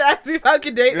you about to ask me if I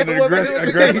could date a woman?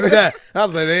 aggressive- I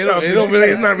was like,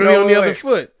 it's not really on the other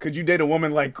foot. Could you date a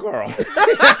woman like Carl?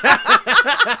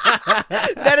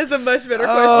 That is a much better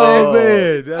question. Oh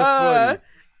man, that's funny.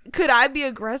 Could I be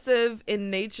aggressive in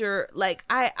nature? Like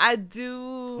I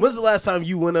do. When's the last time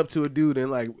you went up to a dude and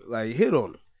like hit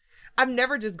on him? I've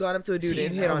never just gone up to a dude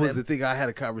and hit that on was him. the thing. I had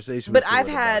a conversation But with I've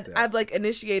someone about that. I've like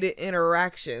initiated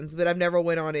interactions, but I've never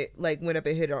went up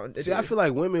and hit on. See, I feel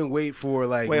like women wait for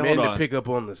like Wait, men hold to on. pick up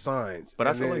on the signs. But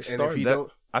I And feel then- like and if you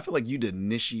don't, I feel like you'd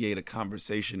initiate a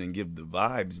conversation and give the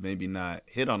vibes, maybe not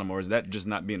hit on them, or is that just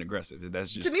not being aggressive?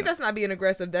 That's just to me, that's not being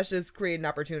aggressive. That's just creating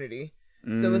opportunity.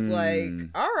 So it's like,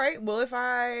 all right, well, if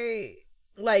I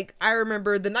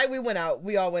remember the night we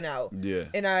all went out. Yeah.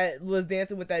 And I was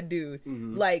dancing with that dude.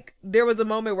 Like, there was a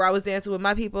moment where I was dancing with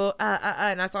my people,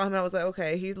 and I saw him and I was like,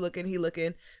 okay, he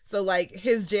looking. So, like,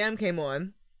 his jam came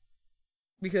on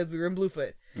because we were in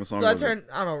Bluefoot. What song So I was it? turned,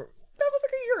 that was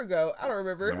like a year ago. I don't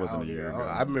remember. That wasn't a year ago.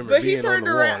 I remember. But he being turned on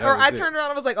the wall. around, That or was I it. turned around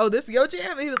and was like, oh, this is your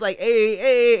jam? And he was like,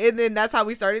 hey, and then that's how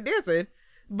we started dancing.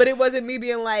 But it wasn't me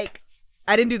being like,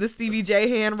 I didn't do the Stevie J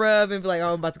hand rub and be like, oh,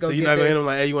 I'm about to go So get you're not gonna this. hit him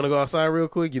like, hey, you want to go outside real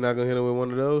quick? You're not gonna hit him with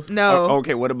one of those? No.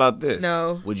 Okay, what about this?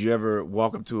 No. Would you ever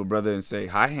walk up to a brother and say,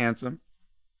 hi, handsome?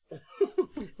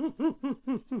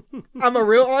 I'm a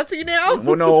real auntie now?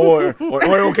 Well, no, or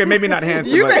okay, maybe not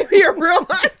handsome. You but may be a real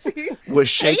auntie. was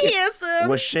shaking, Hey, handsome.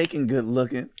 was shaking good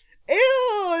looking?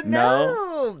 Ew,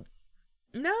 No.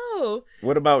 No.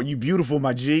 What about you beautiful,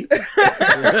 my G?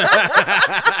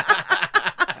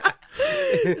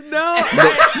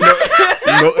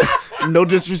 No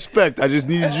disrespect. I just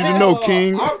needed you to know,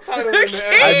 King. I'm titling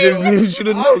the I just needed you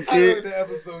to know, I'm titling King. the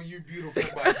episode "You Beautiful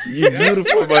by G." You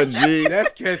beautiful, my G.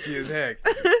 That's catchy as heck.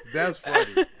 That's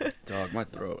funny. Dog, my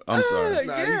throat. I'm sorry.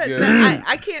 Nah, you Yeah, good. no,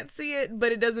 I can't see it,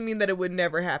 but it doesn't mean that it would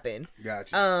never happen.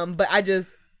 Gotcha. But I just,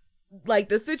 like,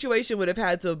 the situation would have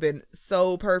had to have been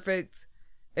so perfect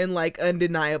and, like,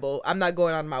 undeniable. I'm not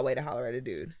going on my way to holler at a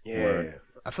dude. Yeah,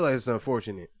 I feel like it's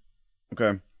unfortunate.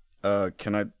 Okay.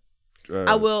 Can I?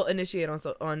 I will initiate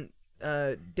on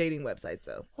dating websites,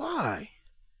 though. Why?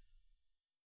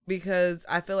 Because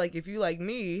I feel like if you like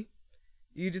me,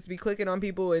 you just be clicking on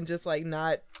people and just, like,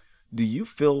 not. Do you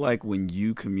feel like when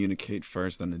you communicate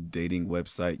first on a dating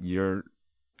website, you're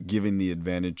giving the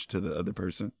advantage to the other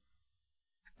person?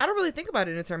 I don't really think about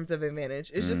it in terms of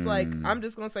advantage. It's just like, I'm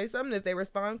just going to say something. If they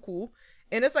respond, cool.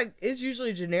 And it's like, it's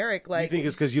usually generic. Like, You think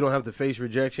it's because you don't have to face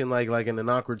rejection, like in an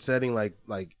awkward setting, like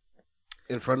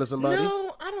in front of somebody?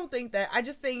 No, I don't think that. I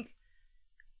just think,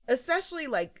 especially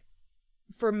like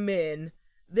for men,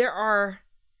 there are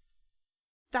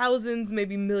thousands,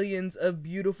 maybe millions of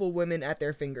beautiful women at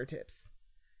their fingertips.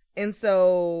 And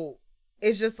so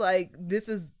it's just like, this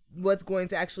is what's going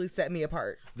to actually set me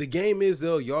apart. The game is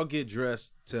though, y'all get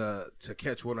dressed to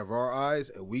catch one of our eyes,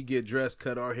 and we get dressed,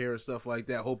 cut our hair and stuff like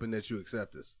that, hoping that you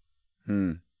accept us.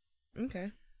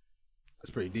 Okay. That's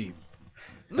pretty deep.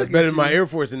 Look That's at better than my you. Air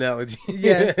Force analogy.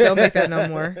 Yes, don't make that no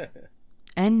more.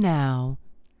 And now,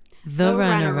 the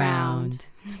runaround.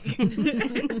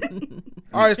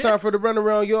 All right, it's time for the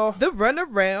runaround, y'all. The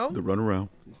runaround. The runaround.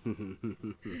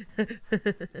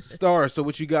 Star, so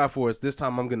what you got for us? This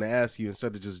time I'm going to ask you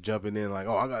instead of just jumping in like,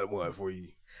 oh, I got one for you.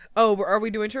 Oh, are we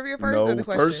doing trivia first or the No,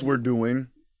 question? first we're doing.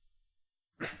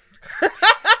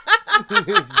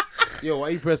 Yo, why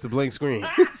you press the blank screen?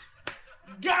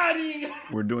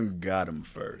 We're doing got him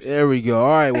first. There we go. All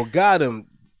right, well, got him.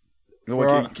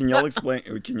 Well, can y'all explain?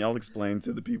 Can y'all explain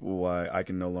to the people why I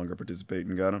can no longer participate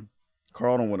in got him?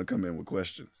 Carl don't want to come in with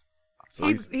questions. So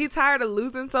He's tired of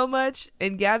losing so much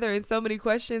and gathering so many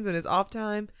questions in his off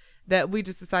time that we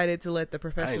just decided to let the I ain't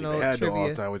professional even had no trivia.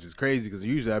 all time, which is crazy because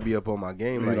usually I be up on my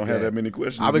game. you Like don't have that many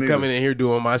questions. I've been neither. coming in here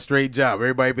doing my straight job.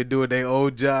 Everybody been doing their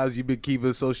old jobs. You've been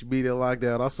keeping social media locked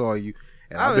down. I saw you.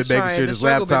 And I I've was been making trying. sure The this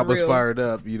struggle laptop been was real. fired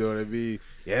up. You know what I mean?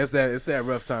 Yeah, it's that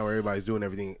rough time where everybody's doing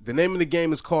everything. The name of the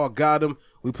game is called Got 'em.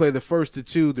 We play the first to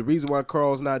two. The reason why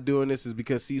Carl's not doing this is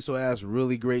because Cecil asked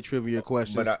really great trivia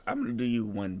questions. But I'm going to do you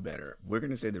one better. We're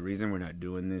going to say the reason we're not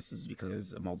doing this is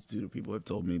because a multitude of people have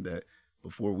told me that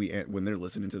before when they're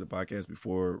listening to the podcast,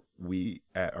 before we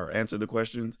answer the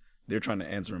questions, they're trying to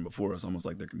answer them before us, almost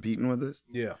like they're competing with us.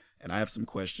 Yeah. And I have some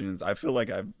questions. I feel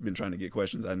like I've been trying to get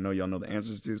questions I know y'all know the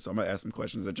answers to. So I'm going to ask some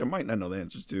questions that you might not know the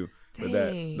answers to, but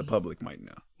that Dang. the public might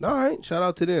know. All right. Shout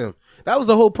out to them. That was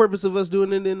the whole purpose of us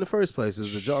doing it in the first place,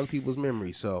 is to jog people's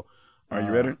memory. So, Are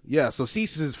you ready? Yeah. So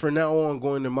Cecil is from now on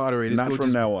going to moderate. It's Not gonna from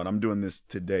just- now on. I'm doing this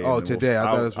today. Oh, and then today. I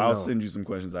thought it was from I'll now on. send you some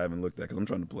questions I haven't looked at because I'm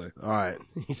trying to play. All right.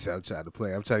 He said, I'm trying to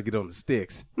play. I'm trying to get on the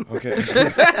sticks. Okay.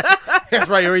 That's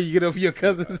right. Where you get over your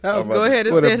cousin's house about Go ahead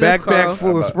and with a stand up, backpack Carl.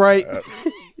 full of Sprite.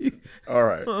 All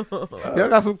right. Y'all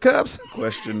got some cups?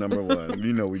 Question number one.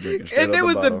 You know we drinking straight And out it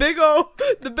was bottle.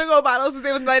 the big old bottles.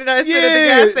 It was 99 cents at the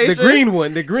Yeah, gas station. the green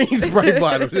one, the green Sprite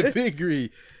bottle, the big green.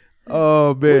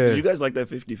 Oh Wait, did man, you guys like that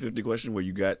 50-50 question where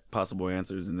you got possible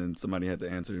answers and then somebody had to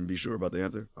answer and be sure about the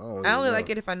answer? I only like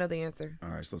it if I know the answer. All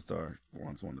right, so Star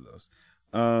wants one of those.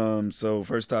 So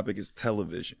first topic is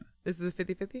television. This is a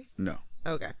 50-50? No.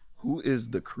 Okay. Who is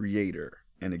the creator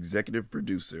and executive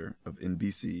producer of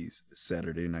NBC's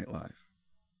Saturday Night Live?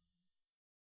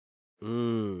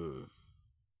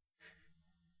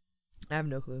 I have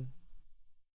no clue.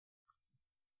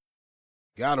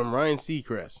 Got him, Ryan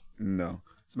Seacrest. No.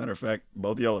 As a matter of fact,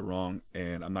 both of y'all are wrong,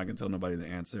 and I'm not going to tell nobody the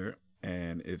answer.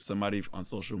 And if somebody on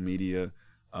social media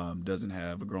doesn't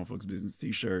have a Grown Folks Business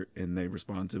t-shirt and they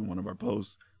respond to one of our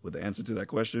posts with the answer to that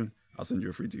question, I'll send you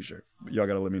a free t-shirt. But y'all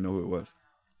got to let me know who it was.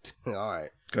 All right,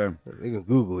 Okay. they can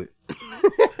Google it.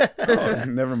 Oh,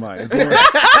 never mind. It's going-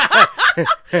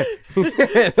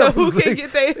 So who can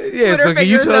get their Yeah, Twitter so can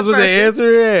you fingers tell us up what the first? answer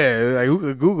is? Like, who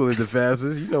can Google it the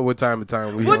fastest? You know what time to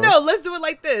time we Well, on. no, let's do it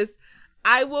like this.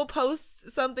 I will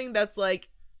post something that's like,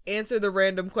 answer the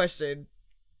random question.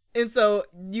 And so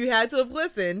you had to have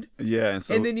listened, yeah, and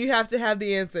so and then you have to have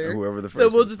the answer. whoever the So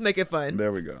first we'll one- just make it fun.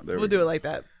 there we go. We'll do it like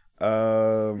that.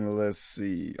 Let's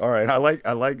see. All right, I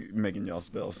like making y'all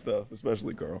spell stuff,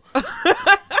 especially Carl.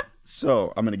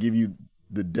 So I'm gonna give you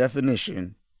the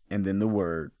definition and then the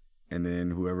word, and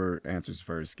then whoever answers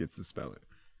first gets to spell it.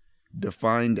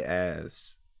 Defined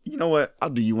as, you know what? I'll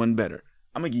do you one better.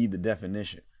 I'm gonna give you the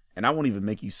definition, and I won't even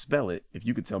make you spell it if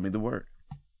you could tell me the word.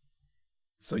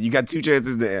 So you got two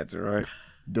chances to answer, all right?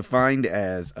 Defined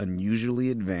as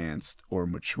unusually advanced or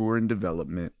mature in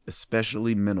development,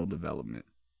 especially mental development.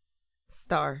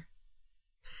 Star.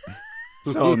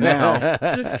 So now,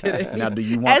 Just kidding. now do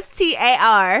you want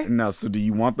STAR. now? So do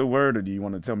you want the word, or do you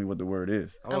want to tell me what the word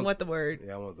is? I want the word.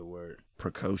 Yeah, I want the word.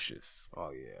 Precocious.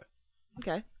 Oh yeah,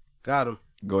 Okay. got him.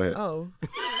 Go ahead. Oh.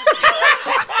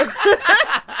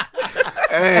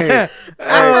 Hey,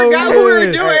 I forgot what we were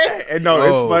man. doing. and no, Oh.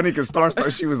 it's funny because Star,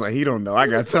 she was like, he don't know. I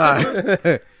got time.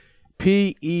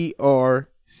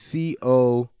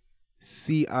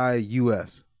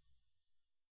 PERCOCIUS.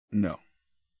 No.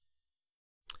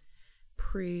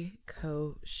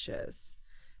 Precocious.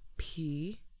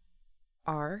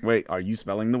 P-R. Wait, are you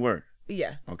spelling the word?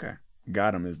 Yeah. Okay.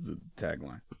 Got him is the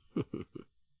tagline.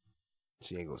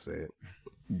 She ain't gonna say it.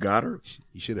 Got her?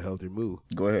 You should have helped her move.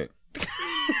 Go ahead.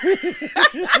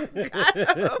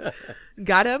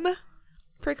 Got him.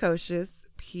 Precocious.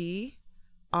 P-R-E-C-O.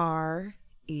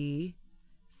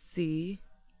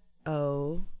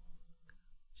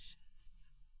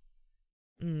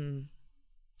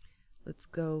 Let's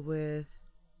go with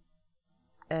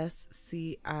S-C-I-O-U-S.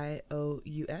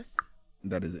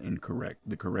 That is incorrect.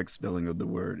 The correct spelling of the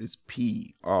word is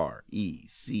P-R-E-C-O-C-I-O-U-S.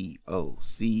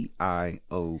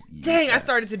 Dang, I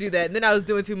started to do that, and then I was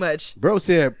doing too much. Bro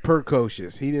said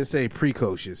precocious. He didn't say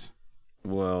precocious.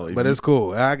 Well, if But you- it's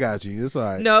cool. I got you. It's all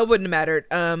right. No, it wouldn't have mattered.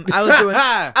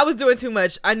 I was doing too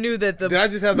much. I knew that the Did I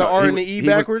just have the No, R he and the was- E he was-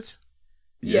 backwards?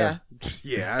 yeah.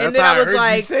 Yeah, And that's then how I I was heard you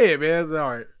like- say it, man. That's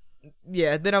all right.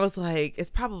 yeah, then I was like, it's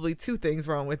probably two things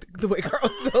wrong with the way Carl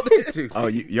spelled it. Oh,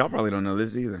 y'all probably don't know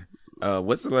this either.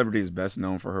 What celebrity is best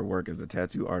known for her work as a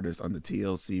tattoo artist on the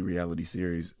TLC reality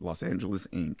series Los Angeles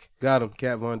Inc.? Got him.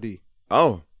 Kat Von D.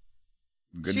 Oh,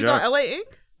 good She's job. on LA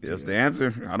Inc. That's the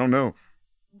answer. I don't know.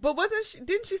 But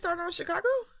didn't she start on Chicago?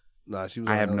 Nah, she was.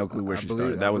 I on have L- no clue where I she believe-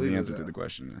 started. I That was believe the it answer was to that. the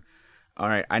question. All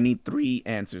right, I need 3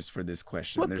 answers for this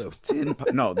question. What There's the-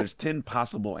 10. No, there's 10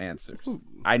 possible answers.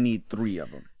 I need 3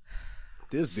 of them.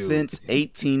 This dude, Since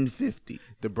 1850,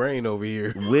 the brain over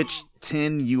here. which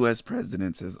 10 U.S.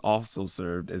 presidents has also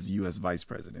served as U.S. vice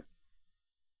president?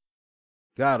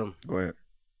 Got him. Go ahead.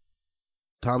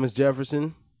 Thomas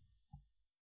Jefferson.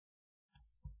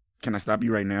 Can I stop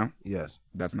you right now? Yes.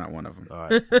 That's not one of them. All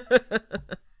right.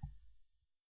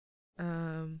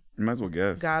 You might as well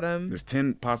guess. Got him. There's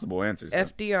 10 possible answers.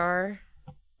 FDR.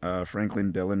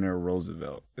 Franklin Delano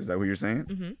Roosevelt. Is that what you're saying?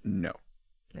 Mhm. No.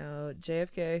 No,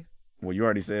 JFK. Well, you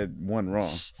already said one wrong.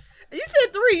 You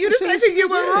said 3. You just said I could get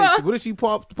one wrong. What if she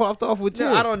popped off with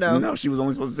 10? No, I don't know. No, she was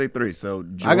only supposed to say 3. So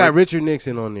I got Richard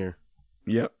Nixon on there.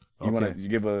 Yep. You Okay. want to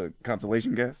give a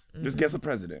consolation guess? Just guess a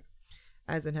president.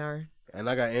 Eisenhower. And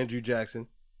I got Andrew Jackson.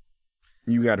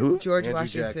 You got who? George Andrew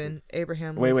Washington. Jackson.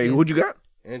 Abraham Wait, Lincoln. who'd you got?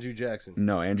 Andrew Jackson.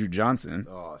 No, Andrew Johnson.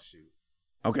 Oh shoot.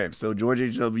 Okay, so George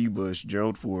H.W. Bush,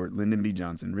 Gerald Ford, Lyndon B.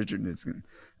 Johnson, Richard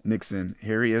Nixon,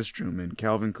 Harry S. Truman,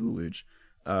 Calvin Coolidge,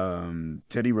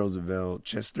 Teddy Roosevelt,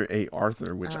 Chester A.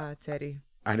 Arthur, which Teddy.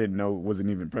 I didn't know wasn't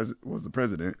even was the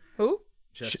president. Who?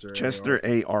 Chester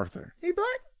A. Arthur. He black?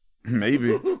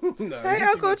 Maybe. Hey,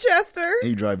 Uncle Chester.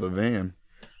 He drive a van.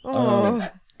 Oh.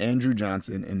 Andrew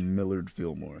Johnson and Millard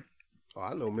Fillmore. Oh,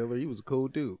 I know Miller. He was a cool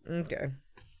dude. Okay.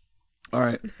 All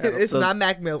right. It's not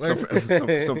Mac Miller.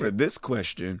 So for this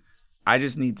question, I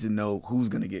just need to know who's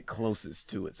going to get closest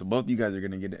to it. So both you guys are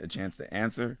going to get a chance to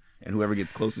answer, and whoever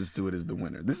gets closest to it is the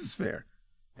winner. This is fair.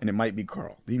 And it might be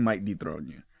Carl. He might dethrone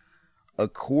you.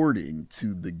 According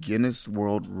to the Guinness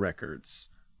World Records,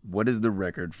 what is the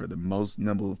record for the most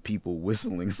number of people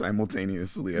whistling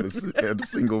simultaneously at a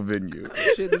single venue? What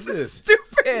shit is this?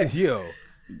 Stupid. Yo,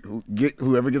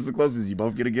 Whoever gets the closest, you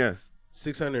both get a guess.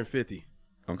 650.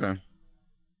 Okay.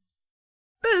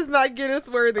 That is not Guinness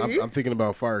worthy. I'm thinking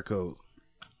about Fire Code.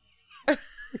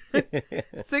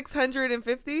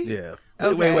 650? Yeah.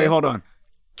 Okay. Wait, hold on.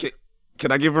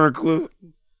 Can I give her a clue?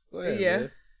 Go ahead, Yeah.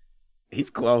 man. He's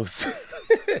close.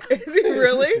 Is he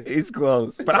really? He's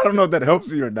close. But I don't know if that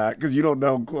helps you or not, because you don't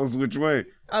know close which way.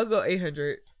 I'll go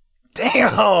 800.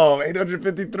 Damn,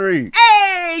 853.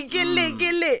 Hey, get lit,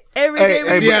 get lit. Every day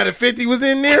we See how the 50 was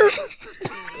in there?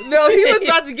 No, he was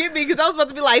about to get me because I was about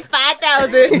to be like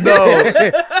 5,000.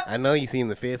 No. I know you seen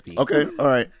the 50. Okay, all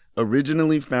right.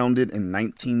 Originally founded in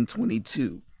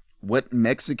 1922, what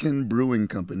Mexican brewing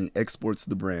company exports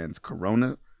the brands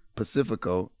Corona,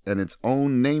 Pacifico, and its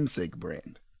own namesake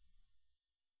brand?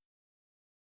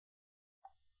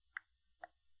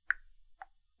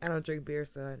 I don't drink beer,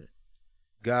 son.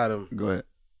 Got him. Go ahead.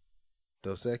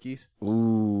 Dos Equis.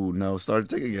 Ooh, no.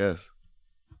 Take a guess.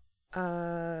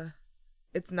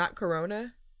 It's not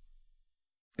Corona?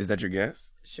 Is that your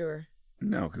guess? Sure.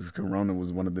 No, because Corona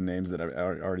was one of the names that I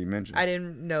already mentioned. I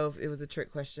didn't know if it was a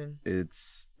trick question.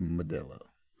 It's Modelo.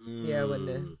 Yeah, I wouldn't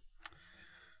have.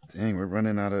 Dang, we're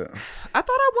running out of... I thought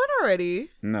I won already.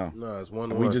 No. No, it's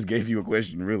 1-1. We just gave you a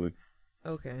question, really.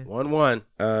 Okay.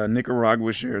 1-1.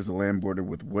 Nicaragua shares a land border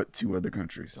with what 2 other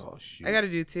countries? Oh shoot. I got to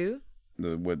do 2.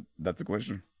 That's the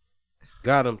question?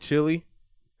 Got him. Chile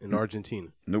and Argentina.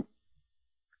 Nope.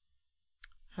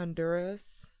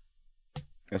 Honduras.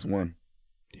 That's 1.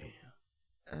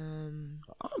 I'm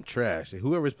trash.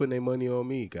 Whoever's putting their money on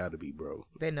me got to be broke.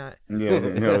 They not. Yeah,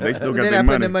 no, they still got They're their not putting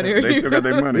money. their money on They you. still got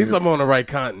their At money. least I'm on the right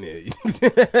continent.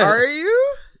 Are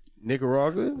you?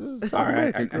 Nicaragua? All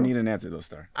right, I need an answer though,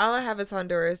 Star. All I have is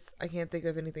Honduras. I can't think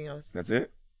of anything else. That's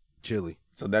it? Chile.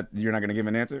 So that you're not going to give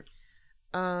an answer?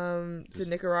 To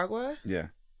Nicaragua. Yeah.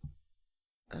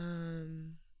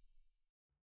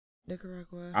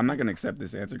 Nicaragua. I'm not going to accept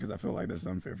this answer because I feel like that's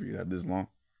unfair for you to have this long.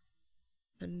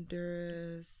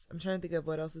 Honduras. I'm trying to think of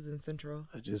what else is in Central.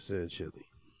 I just said Chile.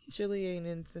 Chile ain't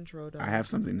in Central, though. I have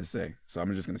something to say, so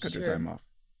I'm just going to cut your Sure. time off.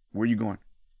 Where are you going?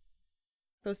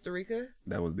 Costa Rica?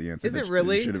 That was the answer. Is that it you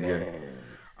really? should have given.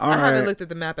 I haven't looked at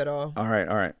the map at all. All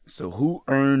right. So who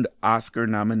earned Oscar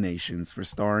nominations for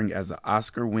starring as an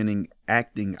Oscar-winning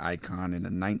acting icon in a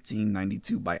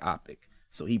 1992 biopic?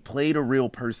 So he played a real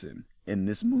person in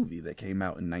this movie that came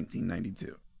out in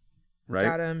 1992, right?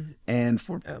 Got him. And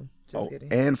for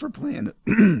kidding. and for playing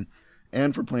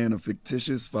and for playing a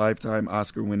fictitious 5-time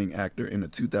Oscar-winning actor in a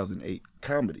 2008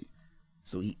 comedy.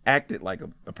 So he acted like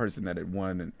a person that had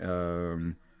won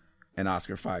an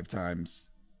Oscar 5 times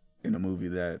in a movie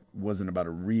that wasn't about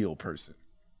a real person?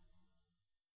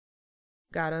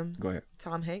 Got him. Go ahead.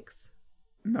 Tom Hanks.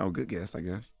 No, good guess, I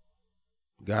guess.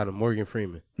 Got him. Morgan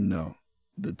Freeman. No.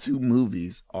 The two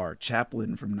movies are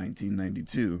Chaplin from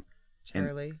 1992.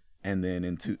 Charlie. And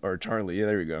then Charlie. Yeah,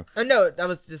 there we go. Oh, no, I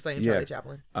was just saying Charlie Yeah.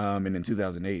 Chaplin. And in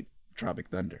 2008, Tropic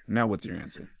Thunder. Now, what's your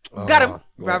answer? Got him.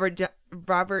 Go ahead.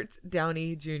 Robert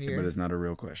Downey Jr. But it's not a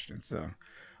real question, so.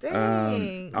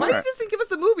 Dang. all Why you right. just didn't give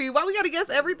us a movie? Why we got to guess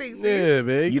everything? Sis? Yeah,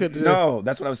 man. No,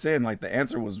 that's what I was saying. Like, the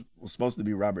answer was supposed to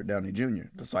be Robert Downey Jr.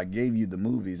 So I gave you the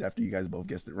movies after you guys both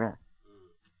guessed it wrong.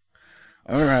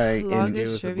 All right.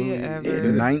 Longest trivia In ever.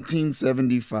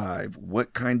 1975,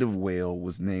 what kind of whale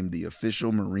was named the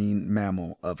official marine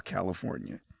mammal of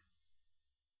California?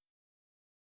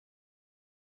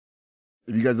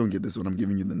 If you guys don't get this one, I'm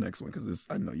giving you the next one because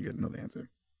I know you got to know the answer.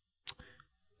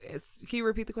 Can you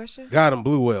repeat the question? Got him.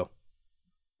 Blue whale.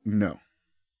 No.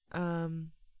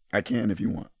 Um, I can if you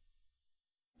want.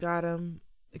 got him.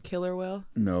 A killer whale.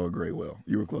 No, a gray whale.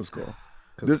 You were close call.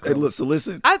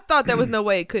 Listen. I thought there was no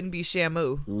way it couldn't be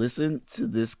Shamu. Listen to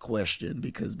this question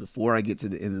because before I get to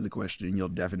the end of the question, you'll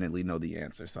definitely know the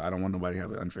answer. So I don't want nobody to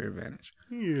have an unfair advantage.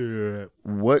 Yeah.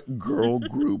 What girl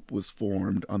group was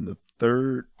formed on the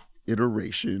third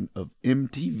iteration of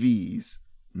MTV's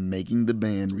Making the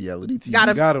Band reality TV?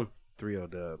 Got him.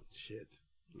 3-0 dub. Shit.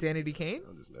 Danny D. Kane?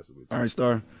 I'm just messing with you. All right,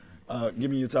 Star.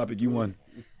 Give me your topic. You won.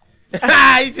 He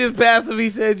just passively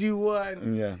said you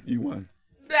won. Yeah, you won.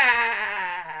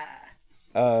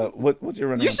 What's your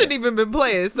running? You shouldn't even been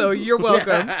playing, so you're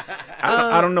welcome.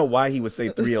 I don't know why he would say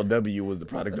 3LW was the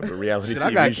product of a reality Shit, TV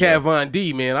I got show. Kat Von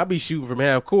D, man. I be shooting from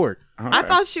half court. All I right.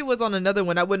 thought she was on another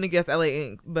one. I wouldn't have guessed LA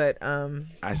Inc., but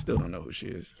I still don't know who she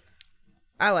is.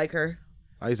 I like her.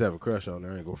 I used to have a crush on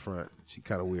her. I ain't go front. She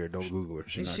kind of weird. Don't Google her.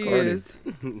 She not is.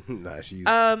 Cardi. Nah, she's.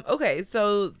 Okay,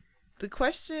 so the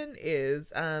question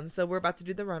is, so we're about to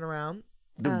do the runaround.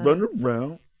 The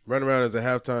runaround. Run Around is a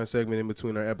halftime segment in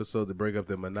between our episode to break up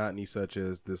the monotony, such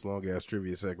as this long ass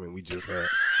trivia segment we just had.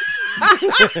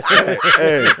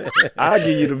 Hey, I'll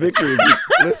give you the victory.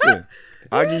 Listen,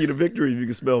 I'll give you the victory if you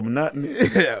can spell monotony.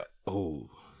 Oh.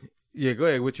 Yeah, go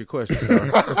ahead with your question,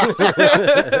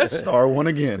 Star. Star one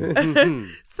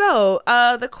again. So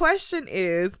the question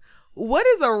is, what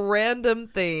is a random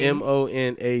thing?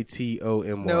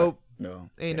 MONATOMY. Nope, No.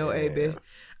 ain't no A,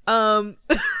 bitch.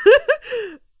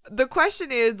 The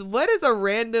question is, what is a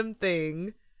random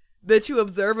thing that you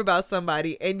observe about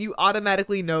somebody and you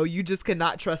automatically know you just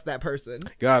cannot trust that person?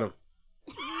 Got him.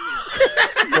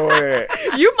 Go ahead.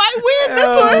 You might win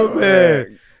this one.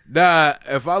 Man. Nah,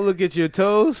 if I look at your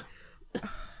toes,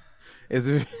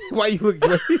 why you look?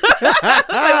 Like,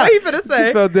 what you finna say?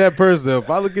 You felt that person. If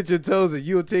I look at your toes and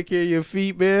you'll take care of your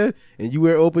feet, man, and you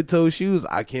wear open toe shoes,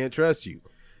 I can't trust you.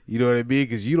 You know what I mean?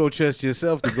 Because you don't trust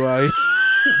yourself to go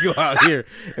out here,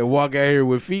 and walk out here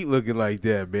with feet looking like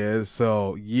that, man.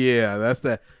 So yeah, that's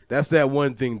that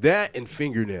one thing. That and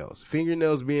fingernails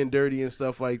being dirty and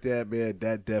stuff like that, man.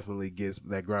 That definitely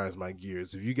grinds my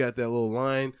gears. If you got that little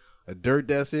line of dirt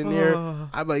that's in there,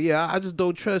 I'm like, yeah, I just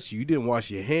don't trust you. You didn't wash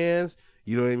your hands.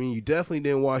 You know what I mean? You definitely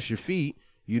didn't wash your feet.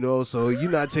 You know, so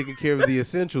you're not taking care of the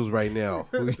essentials right now.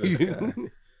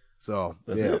 So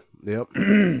yeah, yep.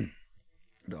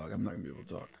 Dog, I'm not gonna be able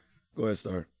to talk. Go ahead,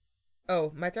 Star.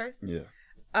 Oh, my turn? Yeah.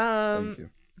 Thank you.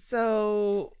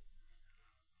 So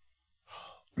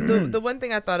the one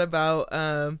thing I thought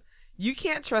about, you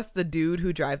can't trust the dude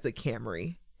who drives a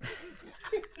Camry.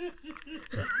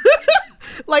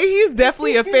 Like, he's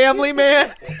definitely a family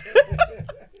man.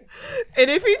 And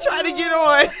if he try to get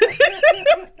on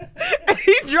and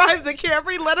he drives a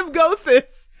Camry, let him go, sis.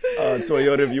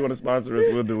 Toyota, if you want to sponsor us,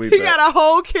 we'll delete He that. got a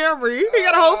whole Camry. He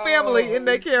got a whole family in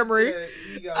that Camry.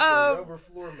 He got the rubber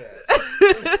floor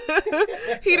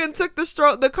mats. He done took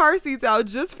the car seats out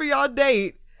just for y'all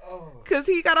date. Because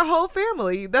he got a whole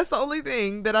family. That's the only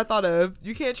thing that I thought of.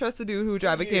 You can't trust the dude who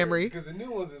drives a Camry. Because the new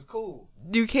ones is cool.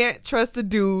 You can't trust the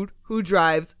dude who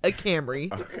drives a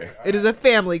Camry. Okay. It is a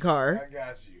family car. I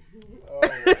got you. Oh,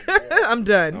 my God. I'm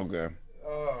done. Okay.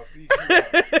 Oh, see,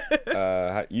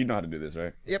 You know how to do this,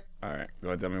 right? Yep. All right. Go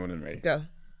ahead. Tell me when I'm ready. Go.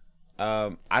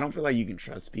 I don't feel like you can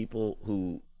trust people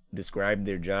who describe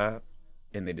their job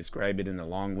and they describe it in a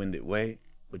long-winded way,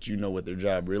 but you know what their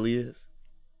job really is.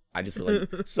 I just feel like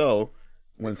so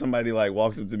when somebody like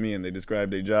walks up to me and they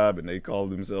describe their job and they call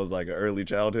themselves like an early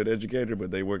childhood educator,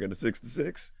 but they work at a 6 to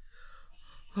 6.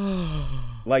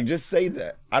 Like, just say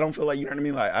that. I don't feel like, you know what I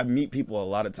mean? Like, I meet people a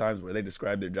lot of times where they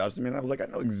describe their jobs to me and I was like, I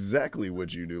know exactly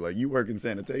what you do. Like, you work in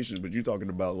sanitation, but you're talking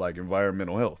about like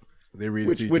environmental health. They read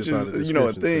Which it to you is, just on the you know,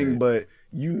 a description thing, side. but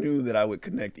you knew that I would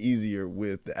connect easier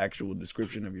with the actual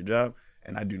description of your job.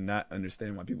 And I do not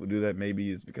understand why people do that. Maybe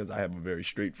it's because I have a very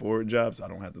straightforward job, so I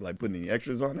don't have to like put any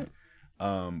extras on it.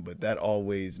 But that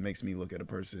always makes me look at a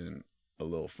person a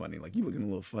little funny. Like, you looking a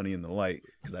little funny in the light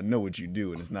because I know what you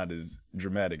do, and it's not as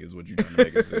dramatic as what you're trying to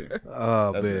make it seem.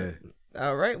 Oh, That's man. it.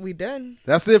 All right, we done.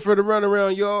 That's it for the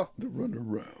runaround, y'all. The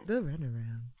runaround. The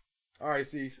runaround. All right,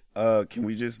 Cease. Can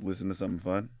we just listen to something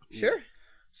fun? Sure.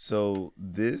 So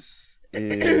this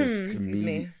is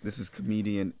me. this is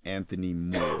comedian Anthony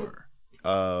Moore.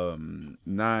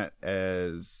 Not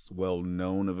as well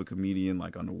known of a comedian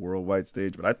like on the worldwide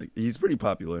stage, but I think he's pretty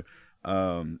popular.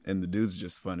 And the dude's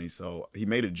just funny. So he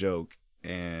made a joke,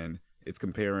 and it's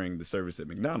comparing the service at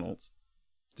McDonald's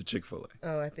to Chick-fil-A.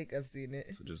 Oh, I think I've seen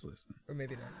it. So just listen. Or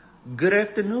maybe not. Good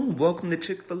afternoon. Welcome to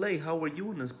Chick-fil-A. How are you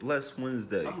on this blessed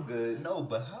Wednesday? I'm good. No,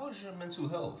 but how's your mental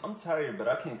health? I'm tired, but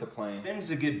I can't complain. Things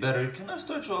will get better. Can I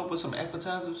start you off with some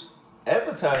appetizers?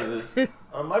 Appetizers?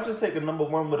 I just take a number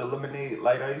one with a lemonade,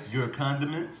 light ice. Your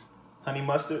condiments? Honey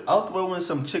mustard. I'll throw in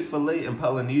some Chick-fil-A and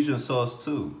Polynesian sauce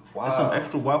too. Wow. And some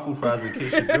extra waffle fries in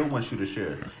case your girl wants you to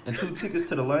share. And 2 tickets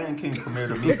to the Lion King premiere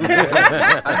to meet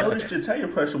the I noticed your tire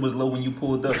pressure was low when you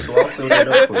pulled up, so I'll fill that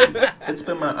up for you. It's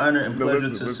been my honor and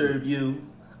pleasure to serve you.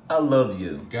 I love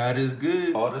you. God is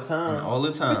good. All the time. And all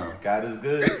the time. God is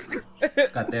good.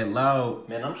 Got that loud.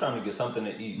 Man, I'm trying to get something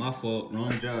to eat. My fault.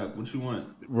 Wrong job. What you want?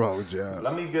 Wrong job.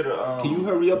 Let me get a, Can you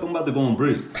hurry up? I'm about to go on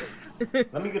break.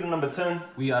 let me get a number 10.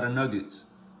 We out of nuggets.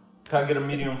 Can I get a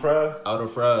medium fry? Out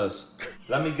of fries.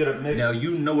 Let me get a mix. Now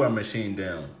you know our machine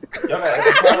down. Y'all got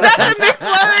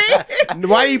every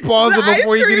Why he paused it The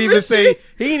before he ice could cream even say,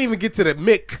 he didn't even get to the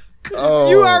Mick. Oh.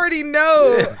 You already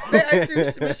know the ice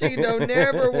cream machine don't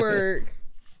never work.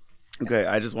 Okay,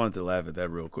 I just wanted to laugh at that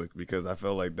real quick because I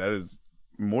felt like that is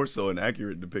more so an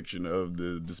accurate depiction of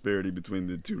the disparity between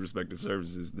the two respective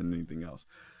services than anything else.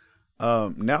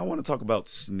 Now I want to talk about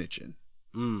snitching.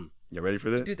 You ready for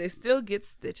this? Do they still get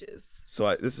stitches?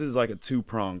 So this is like a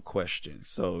 2-pronged question.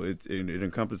 So it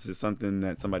encompasses something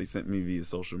that somebody sent me via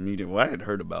social media. Well, I had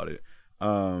heard about it.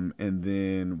 And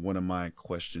then one of my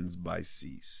questions by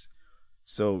Cease.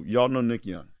 So y'all know Nick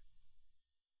Young.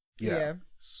 Yeah.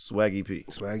 Swaggy P.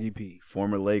 Swaggy P.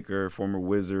 Former Laker, former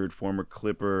Wizard, former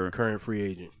Clipper. Current free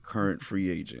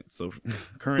agent. So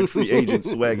current free agent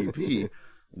Swaggy P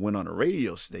went on a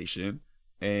radio station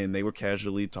and they were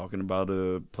casually talking about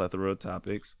a plethora of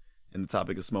topics, and the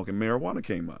topic of smoking marijuana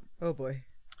came up. Oh boy.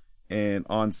 And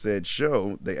on said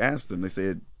show, they asked him, they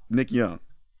said, Nick Young,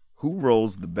 who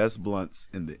rolls the best blunts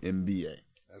in the NBA?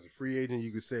 As a free agent,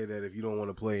 you could say that if you don't want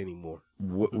to play anymore.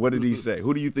 What did he say?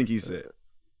 Who do you think he said?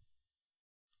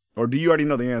 Or do you already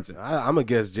know the answer? I'm going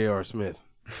to guess J.R. Smith.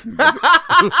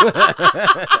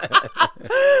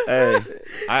 Hey,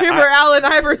 Him or Allen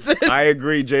Iverson. I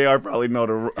agree. JR probably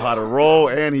know how to roll,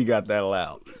 and he got that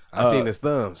loud. I seen his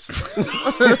thumbs.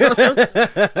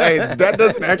 Hey, that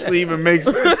doesn't actually even make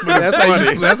sense, but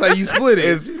that's how you split it.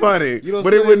 It's funny, You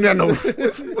but it wouldn't have no.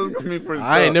 What's gonna be for his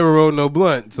I ain't thumb? never rolled no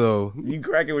blunt, so You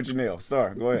crack it with your nail.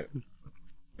 Star, go ahead.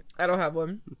 I don't have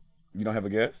one. You don't have a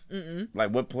guess?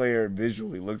 Like, what player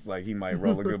visually looks like he might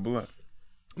roll a good blunt?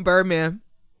 Birdman.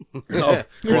 Oh,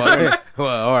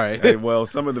 well, all right. hey, well,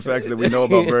 some of the facts that we know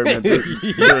about Birdman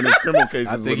during his criminal cases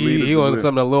I would think lead us he to wanted believe.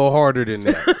 something a little harder than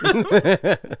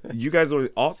that. You guys are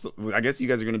also, I guess you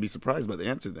guys are going to be surprised by the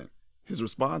answer then. His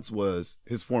response was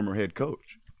his former head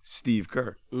coach, Steve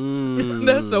Kerr.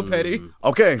 That's so petty.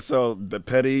 Okay, so the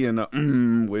petty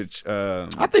and which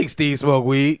I think Steve smoked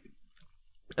weed.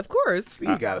 Of course.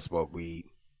 Steve gotta smoke weed.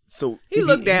 so He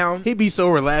looked down. He be so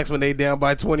relaxed when they down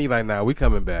by 20. Like, nah, we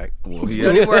coming back. well, he Don't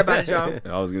had, even worry about it, John.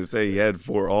 I was going to say he had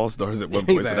 4 All-Stars at one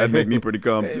point, so that'd make me pretty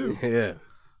calm too. Yeah,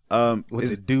 with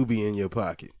the doobie in your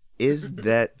pocket. Is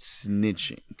that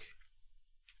snitching?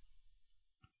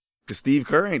 Because Steve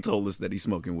Kerr ain't told us that he's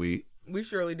smoking weed. We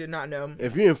surely did not know.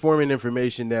 If you're informing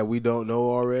information that we don't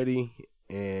know already,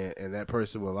 and that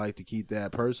person would like to keep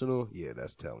that personal, yeah,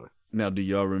 that's telling. Now, do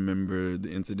y'all remember the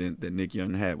incident that Nick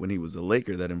Young had when he was a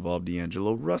Laker that involved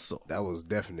D'Angelo Russell? That was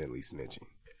definitely snitching.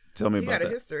 Tell me He about got a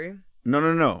that. history.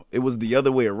 No. It was the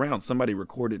other way around. Somebody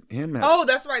recorded him, Oh,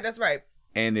 that's right. That's right.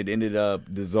 and it ended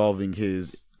up dissolving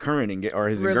his current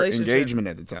his Relationship. engagement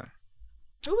at the time.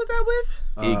 Who was that with?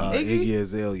 Iggy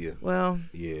Azalea. Well,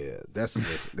 Yeah, that's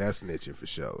snitching for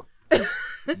sure.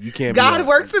 You can't. God be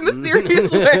works in mysterious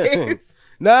ways.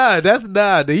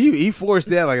 He forced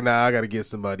that. Like, nah, I got to get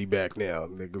somebody back now.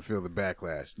 They can feel the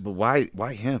backlash. But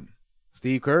why him?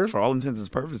 Steve Kerr, for all intents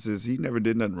and purposes, he never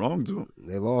did nothing wrong to him.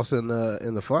 They lost in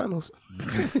the finals.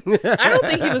 I don't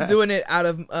think he was doing it out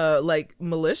of like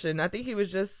malicious. I think he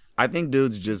was just. I think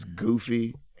dude's just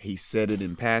goofy. He said it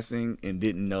in passing and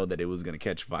didn't know that it was gonna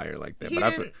catch fire like that. He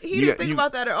But didn't think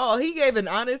about that at all. He gave an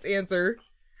honest answer.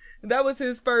 That was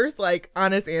his first like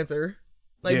honest answer.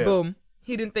 Like boom.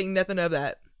 He didn't think nothing of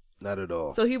that. Not at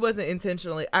all. So he wasn't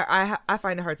intentionally. I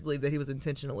find it hard to believe that he was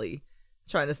intentionally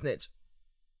trying to snitch.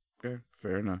 Okay,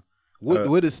 fair enough.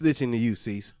 What is snitching to you,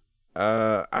 Cease?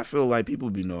 I feel like people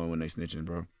be knowing when they snitching,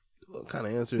 bro. What kind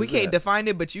of answer? We is can't that? define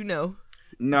it, but you know.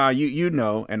 Nah, you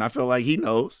know, and I feel like he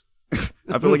knows.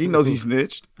 I feel like he knows he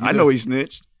snitched. I know he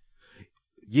snitched.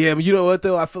 Yeah, but you know what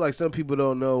though? I feel like some people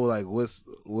don't know like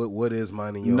what is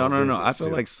minding your own No. I business, feel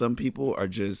too. like some people are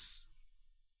just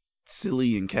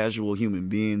silly and casual human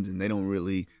beings, and they don't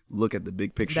really look at the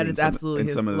big picture. That is absolutely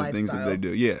his some of the things that they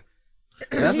do. Yeah.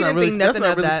 That's He not didn't really think that's nothing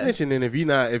not of really that. snitching. And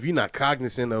if you're not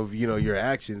cognizant of your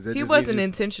actions, that He just wasn't means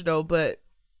intentional, but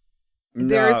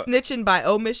there is snitching by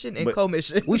omission and but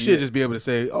commission. we should just be able to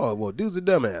say, oh well, dude's a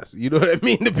dumbass. You know what I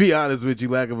mean? To be honest with you,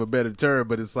 lack of a better term,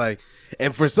 but it's like,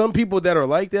 and for some people that are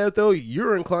like that though,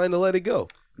 you're inclined to let it go.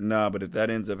 Nah, but if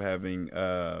that ends up having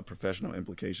professional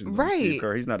implications, on Right. Steve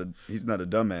Kerr, he's not a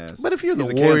dumbass. But if you're He's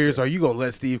the a Warriors, cancer. are you gonna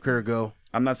let Steve Kerr go?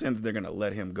 I'm not saying that they're gonna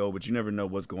let him go, but you never know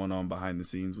what's going on behind the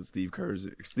scenes with Steve Kerr.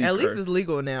 At least it's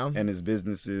legal now. And his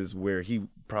businesses, where he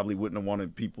probably wouldn't have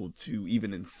wanted people to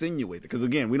even insinuate it. Because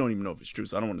again, we don't even know if it's true,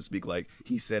 so I don't want to speak like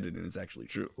he said it and it's actually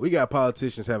true. We got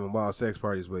politicians having wild sex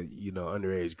parties with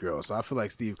underage girls, so I feel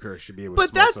like Steve Kerr should be able to. But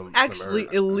smoke that's some actually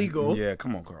herb. illegal. Yeah,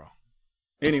 come on, Carl.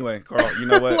 Anyway, Carl, you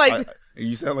know what? Like-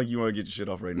 You sound like you want to get your shit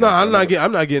off right now. No, so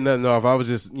I'm not getting nothing off. I was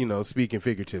just speaking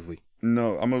figuratively.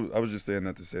 No, I was just saying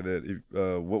that to say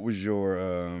that. What was your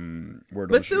word on But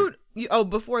the street? soon,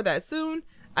 before that, soon,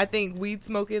 I think weed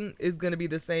smoking is going to be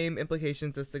the same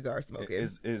implications as cigar smoking.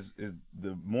 Is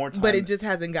the more time, but it just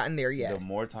hasn't gotten there yet. The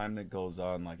more time that goes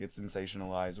on, like it's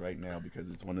sensationalized right now because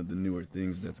it's one of the newer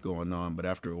things that's going on. But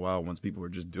after a while, once people are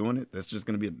just doing it, that's just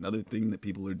going to be another thing that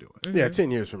people are doing. Mm-hmm. Yeah,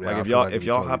 10 years from now. Like I if feel y'all like if we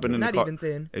y'all totally hopping do in it. the Not car, even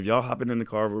 10. if y'all hopping in the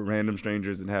car with random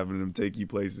strangers and having them take you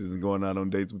places and going out on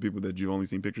dates with people that you've only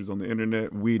seen pictures on the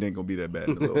internet, weed ain't gonna be that bad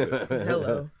in a little bit.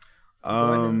 Hello.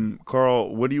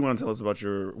 Carl, what do you want to tell us about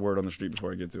your word on the street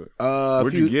before I get to it?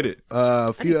 Where'd you get it?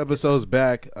 A few episodes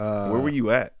back. Where were you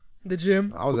at? The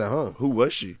gym. I was at home. Who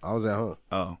was she? I was at home.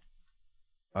 Oh.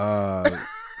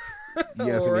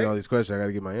 You asking me all these questions. I got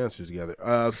to get my answers together.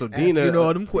 So Dina, you know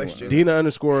all them questions. Dina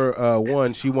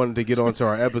 _1. She wanted to get onto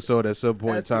our episode at some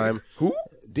point in time. Who?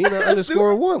 Dina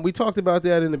 _1. We talked about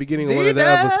that in the beginning of one of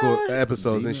the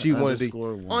episodes, and she wanted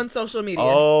to On social media.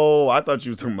 Oh, I thought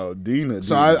you were talking about Dina.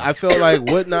 So I felt like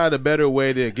what not a better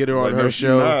way to get her on her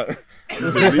show.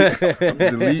 I'm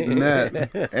deleting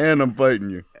that, and I'm fighting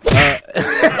you.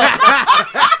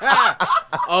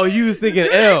 Oh, you was thinking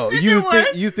L. You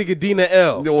was thinking Dina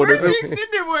L. Where's the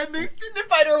extended one? The extended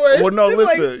fighter one. Well, no,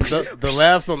 It's listen. The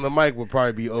laughs on the mic would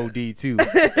probably be OD too.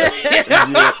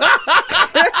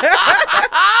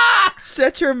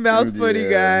 Shut your mouth, funny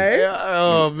guy.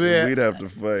 Oh man, We'd have to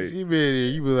fight. She been here.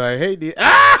 You be like, hey,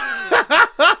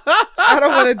 I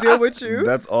don't want to deal with you.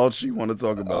 That's all she want to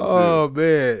talk about. Oh too.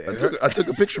 man, I took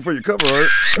a picture for your cover art.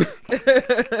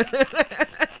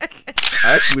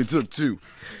 I actually took two.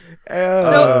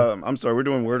 I'm sorry, we're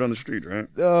doing word on the street, right?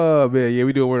 Oh man, yeah,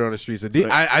 we do a word on the street. So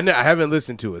I haven't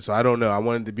listened to it, so I don't know. I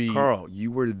wanted to be Carl. You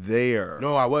were there.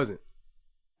 No, I wasn't.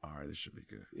 All right, this should be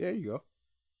good. Yeah, you go.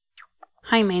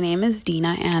 Hi, my name is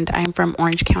Dina, and I'm from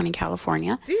Orange County,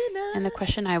 California. Dina. And the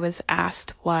question I was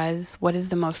asked was, what is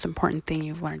the most important thing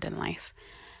you've learned in life?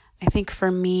 I think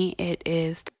for me, it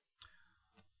is...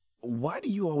 Why do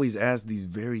you always ask these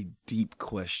very deep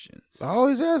questions? I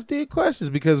always ask deep questions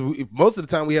because most of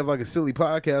the time we have like a silly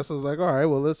podcast. So I was like, all right,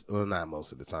 well, not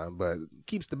most of the time, but it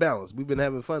keeps the balance. We've been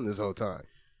having fun this whole time.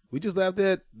 We just laughed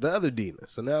at the other Dina.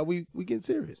 So now we get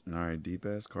serious. All right, deep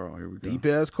ass Carl. Here we go. Deep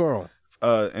ass Carl.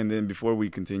 And then before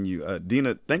we continue,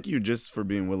 Dina, thank you just for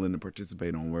being willing to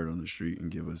participate on Word on the Street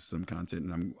and give us some content.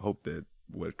 And I hope that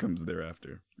what comes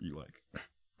thereafter you like.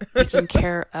 taking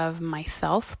care of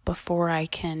myself before I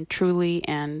can truly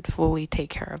and fully take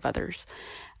care of others.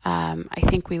 I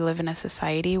think we live in a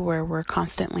society where we're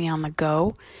constantly on the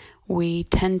go. We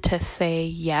tend to say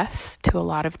yes to a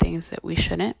lot of things that we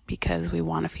shouldn't because we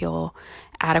want to feel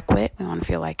adequate. We want to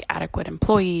feel like adequate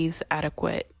employees,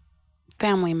 adequate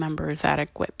family members,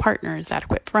 adequate partners,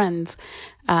 adequate friends,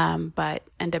 but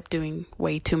end up doing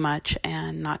way too much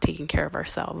and not taking care of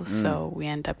ourselves. So we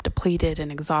end up depleted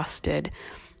and exhausted.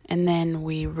 And then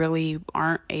we really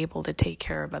aren't able to take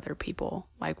care of other people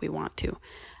like we want to.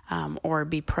 or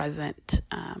be present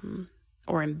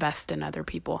or invest in other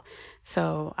people.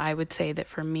 So I would say that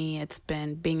for me, it's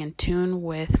been being in tune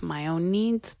with my own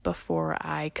needs before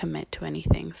I commit to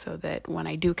anything, so that when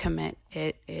I do commit,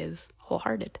 it is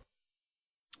wholehearted.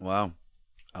 Wow.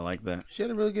 I like that. She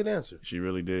had a really good answer. She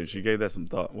really did. She gave that some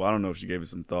thought. Well, I don't know if she gave it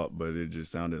some thought, but it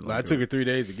just sounded like I took her 3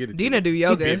 days to get it. Dina do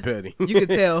yoga. Petty. You could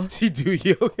tell. She do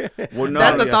yoga. Well, no,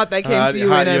 that's a thought that came to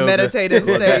you in a yoga. meditative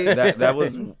state. that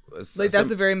was like that's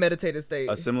a very meditative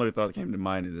state. A similar thought that came to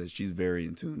mind is that she's very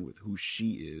in tune with who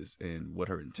she is and what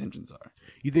her intentions are.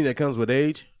 You think that comes with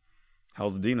age?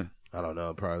 How's Dina? I don't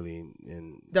know. Probably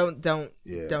in don't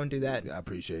do that. I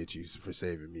appreciate you for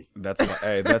saving me. That's why.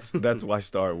 Hey, that's why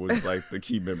Star was like the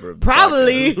key member of the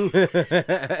probably.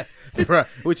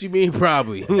 What you mean?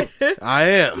 Probably. I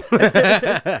am.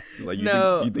 Like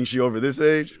you think she over this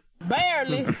age?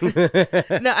 Barely.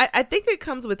 No, I think it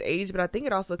comes with age, but I think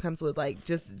it also comes with like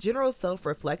just general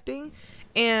self-reflecting,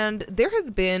 and there has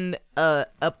been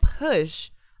a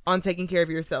push on taking care of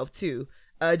yourself too,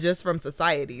 just from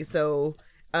society. So.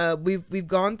 We've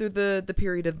gone through the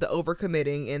period of the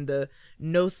overcommitting and the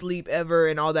no sleep ever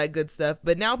and all that good stuff.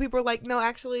 But now people are like, no,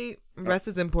 actually, rest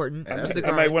is important.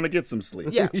 I might want to get some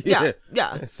sleep. Yeah.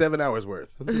 7 hours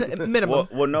worth. Minimum.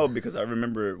 Well, no, because I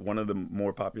remember one of the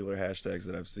more popular hashtags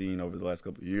that I've seen over the last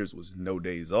couple of years was no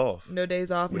days off. No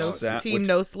days off, no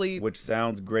sleep. Which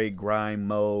sounds great, grind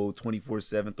mode,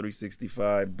 24/7,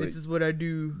 365. But this is what I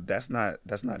do. That's not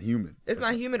human. It's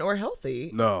not human or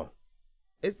healthy. No.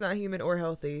 It's not human or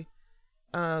healthy.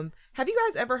 Have you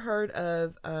guys ever heard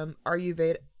of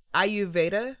Ayurveda?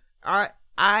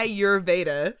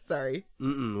 Sorry.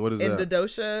 What is that? In the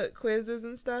dosha quizzes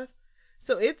and stuff.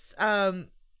 So it's from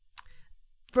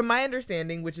my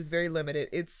understanding, which is very limited,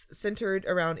 it's centered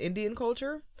around Indian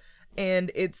culture, and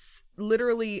it's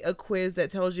literally a quiz that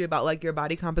tells you about like your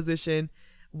body composition,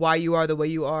 why you are the way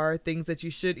you are, things that you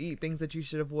should eat, things that you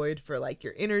should avoid for like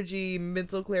your energy,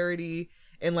 mental clarity,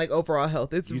 and like overall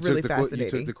health. It's really fascinating.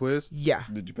 You took the quiz? Yeah.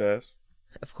 Did you pass?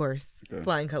 Of course. Okay.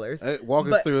 Flying colors.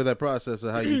 Walk us through that process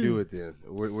of how you do it then.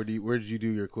 Where did you do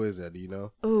your quiz at? Do you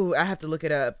know? Oh, I have to look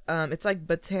it up. It's like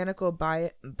botanical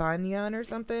banyan or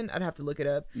something. I'd have to look it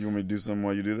up. You want me to do something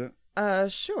while you do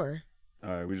that? Sure.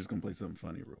 All right, we're just going to play something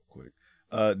funny real quick.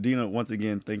 Dina, once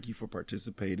again, thank you for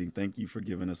participating. Thank you for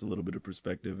giving us a little bit of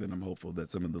perspective, and I'm hopeful that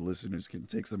some of the listeners can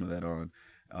take some of that on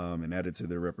and add it to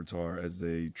their repertoire as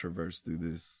they traverse through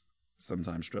this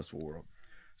sometimes stressful world.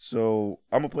 So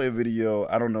I'm going to play a video.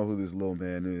 I don't know who this little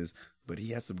man is, but he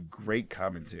has some great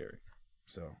commentary.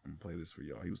 So I'm going to play this for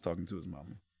y'all. He was talking to his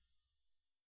mama.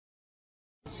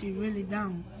 She really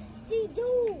don't. She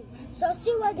do. So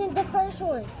she wasn't the first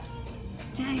one.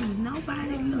 James,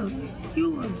 nobody look.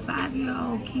 You a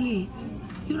 5-year-old kid.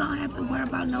 You don't have to worry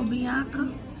about no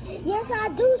Bianca. Yes, I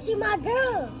do. She my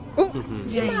girl.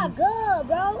 She my girl,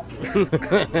 bro.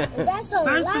 That's on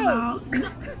First life. of all,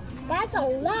 that's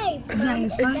on life.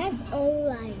 James, that's on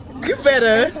life. You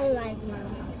better. That's on life,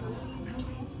 mom.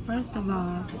 First of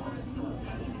all,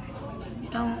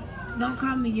 don't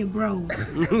call me your bro.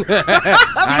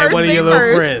 I ain't one of your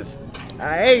little friends.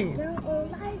 I ain't.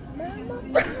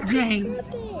 James,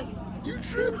 you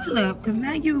tripped up because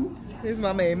now you. His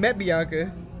mama ain't met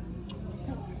Bianca.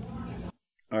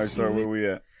 All right, Star, where we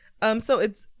at? So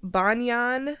it's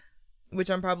banyan, which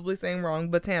I'm probably saying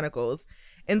wrong, botanicals.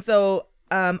 And so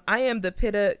I am the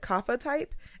Pitta Kapha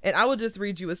type, and I will just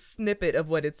read you a snippet of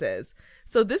what it says.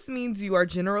 So this means you are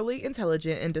generally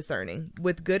intelligent and discerning,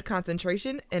 with good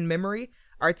concentration and memory,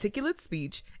 articulate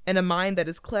speech, and a mind that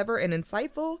is clever and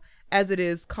insightful as it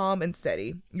is calm and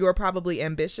steady. You are probably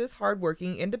ambitious,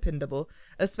 hardworking, and dependable,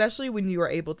 especially when you are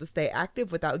able to stay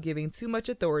active without giving too much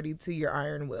authority to your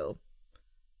iron will.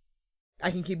 I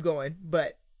can keep going,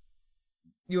 but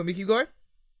you want me to keep going?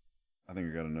 I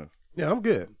think I got enough. Yeah, I'm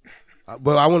good.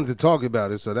 But I wanted to talk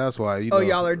about it, so that's why.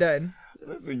 Y'all are done.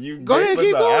 Listen, you go ahead,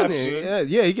 keep going. Then.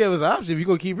 Yeah, he gave us an option. If you're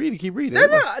gonna keep reading, keep reading.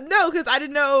 No, because I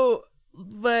didn't know.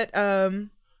 But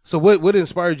So what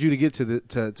inspired you to get to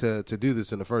to do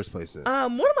this in the first place? Then?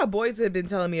 One of my boys had been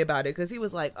telling me about it because he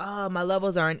was like, "Oh, my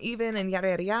levels aren't even," and yada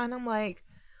yada yada, and I'm like,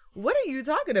 "What are you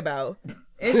talking about?"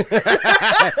 Hey,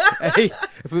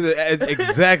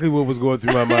 exactly what was going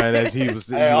through my mind as he was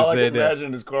saying I can that.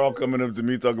 imagine is Carl coming up to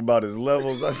me talking about his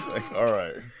levels. I was like, all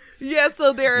right. Yeah,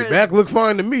 so Your back look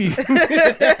fine to me.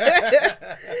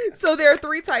 So there are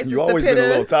three types. You always been a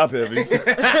little top heavy.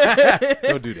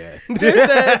 Don't do that.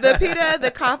 There's the Pitta,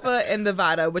 the Kapha, and the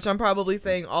Vata, which I'm probably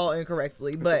saying all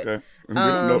incorrectly. But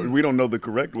okay. We don't know the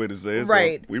correct way to say it.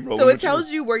 Right. So it tells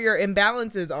you where your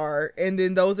imbalances are, and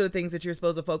then those are the things that you're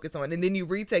supposed to focus on. And then you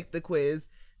retake the quiz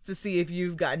to see if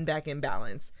you've gotten back in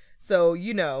balance. So,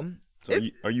 you know. So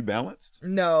are you balanced?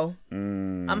 No.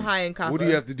 I'm high in kaffa. What do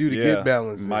you have to do to get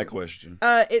balanced? My question.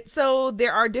 So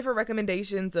there are different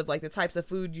recommendations of like the types of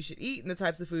food you should eat and the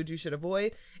types of food you should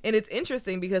avoid. And it's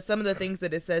interesting because some of the things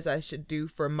that it says I should do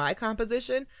for my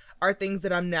composition are things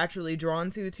that I'm naturally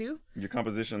drawn to too. Your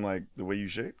composition, like the way you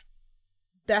shaped?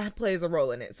 That plays a role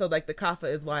in it. So like the kaffa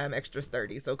is why I'm extra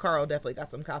sturdy. So Carl definitely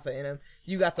got some kaffa in him.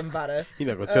 You got some vada. You're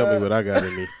not gonna tell me what I got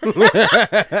in me. You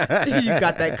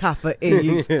got that kaffa in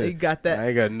you. You got that. I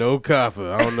ain't got no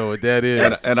kaffa. I don't know what that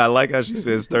is. And I like how she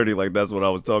says sturdy, like that's what I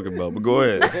was talking about. But go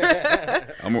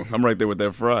ahead. I'm right there with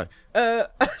that fry.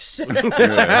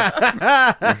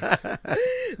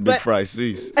 Big fry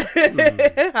cease.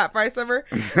 Hot fry summer.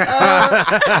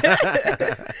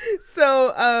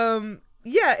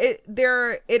 Yeah,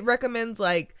 it recommends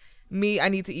like me. I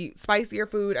need to eat spicier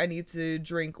food. I need to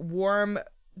drink warm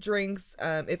drinks.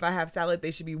 If I have salad, they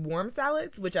should be warm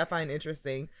salads, which I find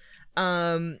interesting.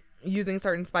 Using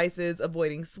certain spices,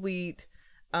 avoiding sweet.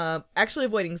 Actually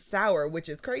avoiding sour, which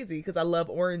is crazy because I love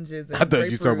oranges. And I thought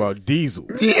you were talking about diesel.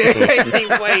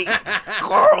 Wait,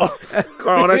 Carl,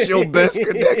 that's your best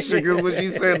connection because when she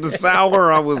said the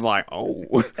sour, I was like,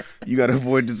 oh, you got to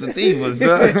avoid the sativas,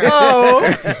 huh? Oh,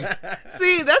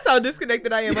 see, that's how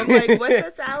disconnected I am. I'm like, what's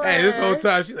the sour? Hey, this whole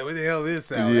time she's like, what the hell is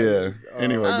sour? Yeah.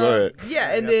 Anyway, go ahead.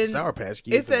 Yeah, and then Sour Patch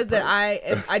Kids it says that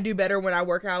I do better when I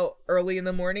work out early in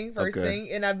the morning, first thing,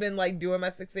 and I've been like doing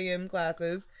my 6 a.m.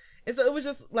 classes. And so it was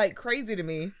just like crazy to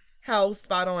me how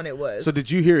spot on it was. So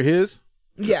did you hear his?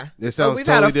 Yeah. It sounds we've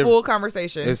totally had a different. full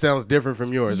conversation. It sounds different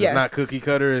from yours. Yes. It's not cookie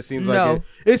cutter. It seems No. like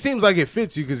it seems like it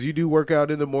fits you because you do work out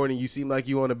in the morning. You seem like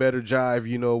you on a better jive,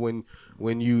 you know, when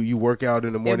you work out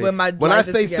in the morning. When I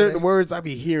say certain words, I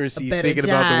be hearing C's thinking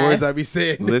about the words I be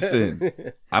saying. Listen,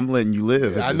 I'm letting you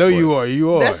live. I know you are.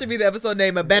 You are. That should be the episode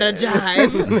name, A Better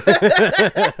Jive.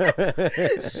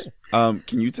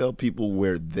 Can you tell people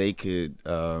where they could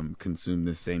consume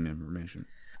this same information?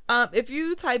 If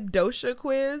you type dosha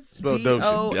quiz, spell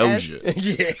dosha. Doja.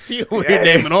 Yeah, see, we're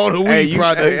naming all the weed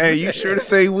products. Hey, you sure to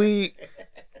say weed?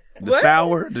 The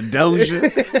sour, the doja.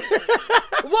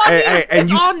 Well,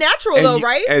 it's all natural though,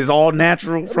 right? It's all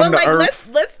natural from the earth.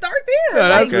 Let's start there. No,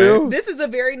 that's real. This is a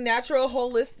very natural,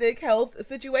 holistic health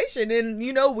situation, and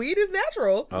you know, weed is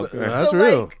natural. Okay, that's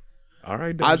real. All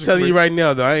right, I'll tell you right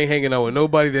now, though, I ain't hanging out with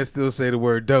nobody that still say the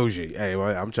word Doja. Hey,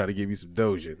 I'm trying to give you some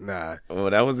Doja. Nah.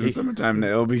 Well, that was in the summertime in the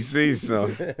LBC, so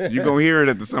you're going to hear it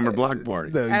at the summer block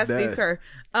party. Ask Steve Kerr.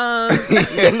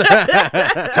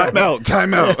 Time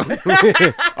out.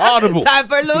 Audible. Time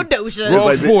for a little Doja.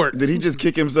 Raw sport. Did he just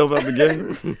kick himself out the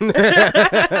game?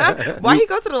 Why he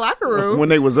go to the locker room? When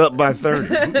they was up by 30.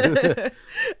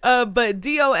 But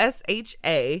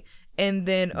DOSHA. And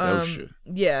then, Dosha.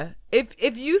 yeah, if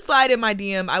you slide in my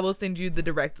DM, I will send you the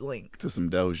direct link to some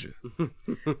Doja.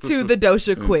 To the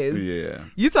Dosha quiz. Yeah.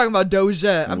 You talking about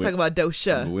Doja. I'm talking about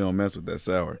Dosha. We don't mess with that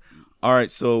sour. All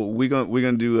right, so we're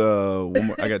gonna do one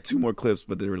more. I got 2 more clips,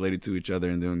 but they're related to each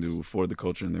other, and then we'll do For the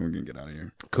Culture, and then we're gonna get out of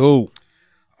here. Cool.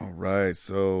 All right,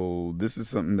 so this is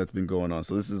something that's been going on.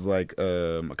 So this is like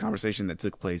a conversation that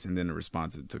took place, and then a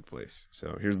response that took place.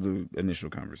 So here's the initial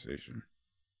conversation.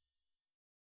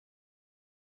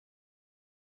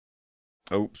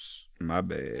 Oops, my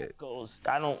bad.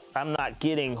 I'm not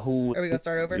getting who. Are we gonna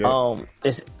start over?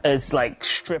 It's like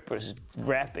strippers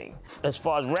rapping. As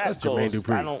far as rap goes,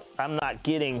 I'm not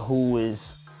getting who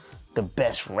is the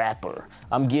best rapper.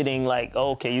 I'm getting like,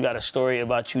 okay, you got a story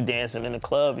about you dancing in the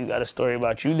club. You got a story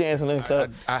about you dancing in the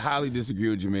club. I highly disagree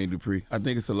with Jermaine Dupri. I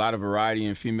think it's a lot of variety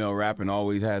in female rap and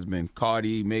always has been.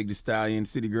 Cardi, Meg Thee Stallion,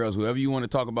 City Girls, whoever you want to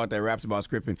talk about that raps about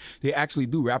scripting, they actually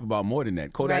do rap about more than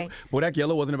that. Bodak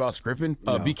Yellow wasn't about scripting.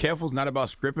 Be Careful's not about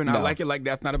scripting. No. I Like It Like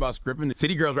That's not about scripting.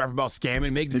 City Girls rap about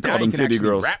scamming. Meg Thee They call Stallion them can titty actually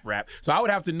girls. rap. So I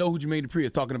would have to know who Jermaine Dupri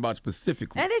is talking about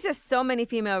specifically. And there's just so many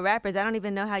female rappers. I don't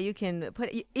even know how you can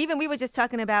put. Even we were just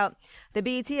talking about the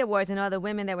BET Awards and all the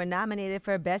women that were nominated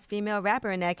for Best Female Rapper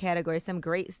in that category. Some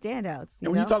great standouts. And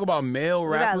when you talk about male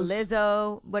rappers, what about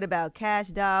Lizzo? What about Cash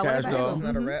Doll? Cash What about Doll.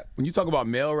 Not a rap. When you talk about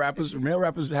male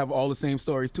rappers have all the same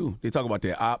stories too. They talk about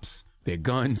their ops, their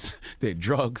guns, their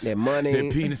drugs, their money, their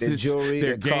penises, their jewelry,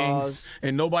 their their gangs, cars.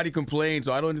 and nobody complains.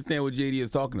 So I don't understand what JD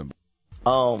is talking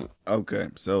about. Okay,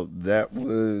 so that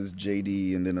was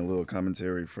JD, and then a little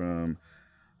commentary from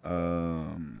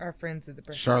our friends at the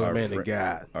Breakfast Charlamagne the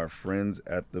God. Our friends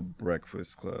at the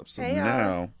Breakfast Club. So Hey, y'all.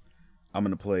 now I'm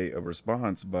going to play a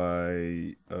response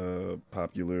by a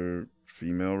popular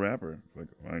female rapper. If I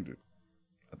can find it.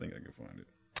 I think I can find it.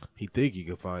 He think he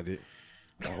can find it.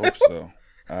 I hope so.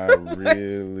 I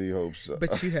really hope so.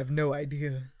 But you have no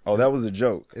idea. Oh, that was a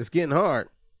joke. It's getting hard.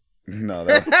 No,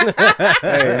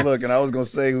 hey, look, and I was gonna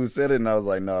say who said it, and I was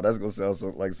like, no, that's gonna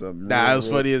sound like something. Nah, it was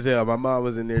funny as hell. My mom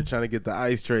was in there trying to get the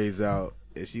ice trays out,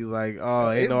 and she's like, "Oh,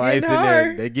 ain't It's no ice getting in there.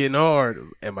 hard. They getting hard."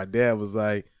 And my dad was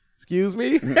like, "Excuse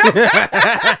me."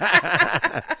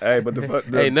 Hey, but the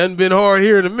ain't nothing been hard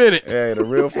here in a minute. Hey, the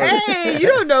real funny. Hey, you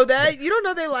don't know that. You don't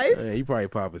know their life. Man, you probably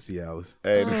Papa Cialis.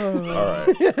 Hey, all right.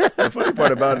 The funny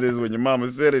part about it is when your mama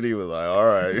said it, he was like, "All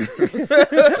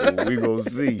right, we gonna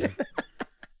see."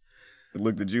 He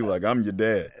looked at you like I'm your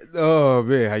dad. Oh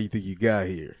man, how you think you got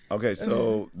here? Okay,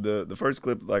 so the first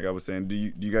clip, like I was saying, do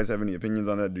you guys have any opinions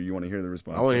on that? Do you want to hear the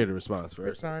response? I want to hear the response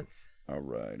first. Response. All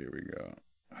right, here we go.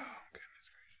 Oh goodness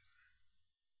gracious!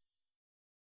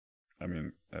 I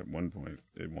mean, at one point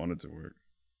it wanted to work.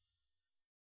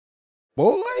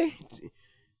 Boy,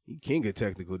 you king of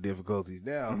technical difficulties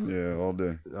now. Yeah, all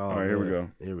day. Oh, all right, here we go.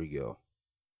 Here we go.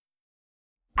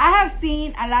 I have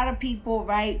seen a lot of people,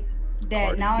 right, that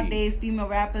Cardi B. nowadays female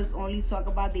rappers only talk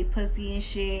about their pussy and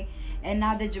shit. And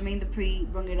now that Jermaine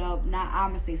Dupri bring it up, now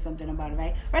I'm gonna say something about it,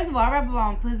 right? First of all, I rap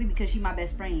about my pussy because she's my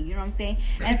best friend, you know what I'm saying?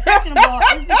 And second of all,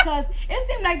 it's because it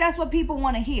seems like that's what people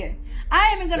want to hear.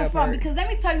 I ain't even gonna front because let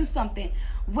me tell you something.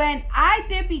 When I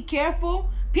did Be Careful,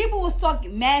 people was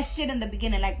talking mad shit in the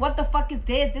beginning, like, what the fuck is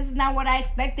this? This is not what I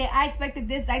expected. I expected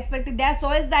this, I expected that.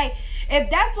 So it's like, if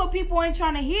that's what people ain't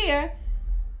trying to hear,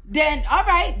 then all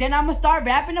right, then I'm gonna start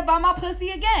rapping about my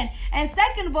pussy again. And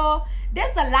second of all,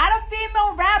 there's a lot of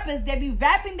female rappers that be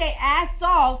rapping their ass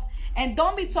off and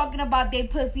don't be talking about their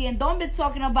pussy and don't be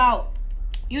talking about,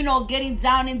 you know, getting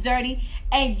down and dirty,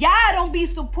 and y'all don't be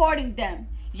supporting them.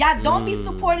 Y'all don't be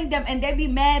supporting them, and they be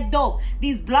mad dope.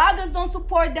 These bloggers don't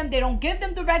support them. They don't give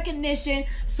them the recognition.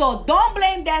 So don't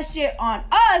blame that shit on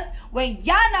us when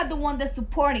y'all not the one that's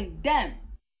supporting them.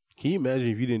 Can you imagine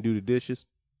if you didn't do the dishes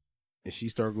and she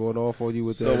start going off on you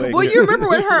with So that? wait. Well, you remember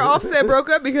when her Offset broke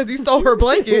up because he stole her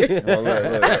blanket? Well,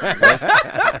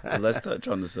 let's touch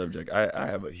on the subject. I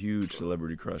have a huge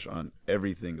celebrity crush on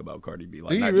everything about Cardi B. Like,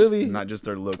 Do you not really? Not just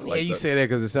her looks. Yeah, like you say that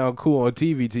because it sounds cool on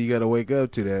TV till you got to wake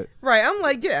up to that. Right. I'm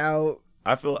like, get out.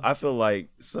 I feel like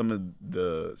some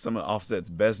of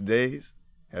Offset's best days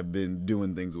have been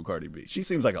doing things with Cardi B. She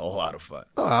seems like a lot of fun.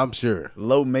 Oh, I'm sure.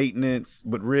 Low maintenance,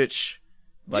 but rich.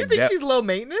 Like You think that. she's low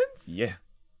maintenance? Yeah.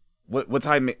 What's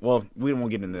high? Well, we don't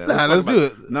get into that. Nah, let's do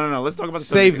it. No. Let's talk about the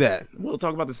Save subject. that. We'll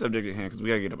talk about the subject at hand because we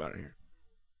gotta get up out of here.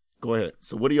 Go ahead.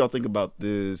 So, what do y'all think about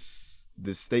this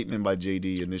statement by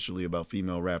JD initially about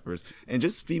female rappers and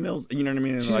just females? You know what I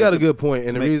mean? And She's like, got a good point.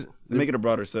 And to make it a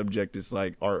broader subject, it's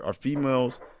like are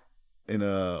females in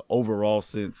a overall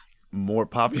sense more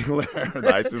popular?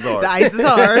 The ice is hard. The ice is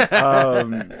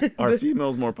hard. Are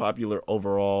females more popular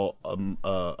overall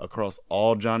across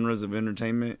all genres of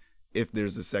entertainment if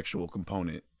there's a sexual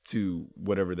component to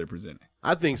whatever they're presenting?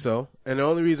 I think so. And the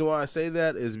only reason why I say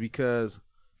that is because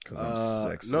I'm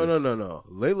sexist. No.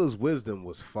 Layla's Wisdom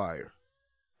was fire.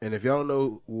 And if y'all don't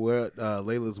know what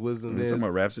Layla's Wisdom You're is, talking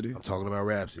about Rhapsody? I'm talking about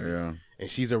Rhapsody. Yeah. And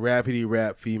she's a rappity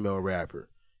rap female rapper.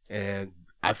 And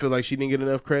I feel like she didn't get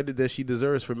enough credit that she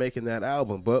deserves for making that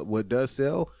album. But what does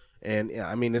sell, and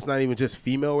I mean, it's not even just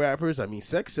female rappers. I mean,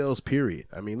 sex sells, period.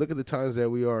 I mean, look at the times that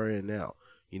we are in now.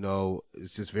 You know,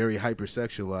 it's just very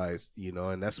hypersexualized, you know,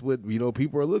 and that's what, you know,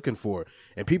 people are looking for.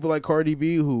 And people like Cardi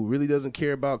B, who really doesn't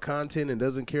care about content and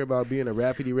doesn't care about being a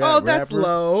rappity rap rapper. Oh, that's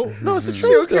low. No, it's the She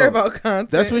truth. don't care though. about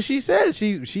content. That's what she said.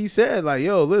 She said, like,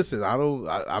 yo, listen,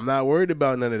 I'm not worried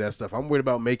about none of that stuff. I'm worried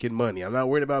about making money. I'm not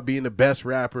worried about being the best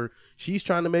rapper. She's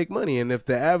trying to make money. And if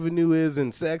the avenue is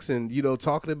in sex and, you know,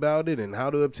 talking about it and how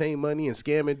to obtain money and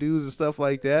scamming dudes and stuff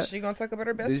like that. She gonna talk about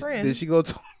her best friend. Did she go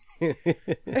talk?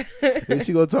 Then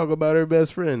she gonna talk about her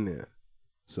best friend then.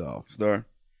 So Star.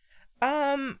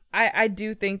 I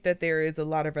do think that there is a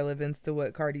lot of relevance to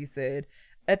what Cardi said.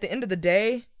 At the end of the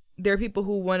day, there are people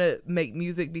who want to make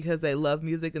music because they love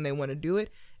music and they want to do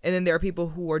it, and then there are people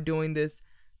who are doing this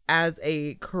as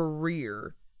a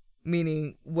career,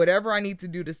 meaning whatever I need to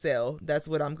do to sell, that's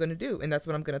what I'm going to do, and that's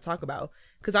what I'm going to talk about.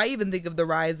 Because I even think of the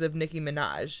rise of Nicki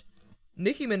Minaj.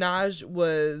 Nicki Minaj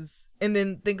was, and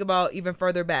then think about even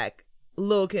further back,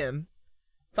 Lil' Kim,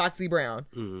 Foxy Brown,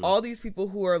 all these people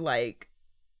who are like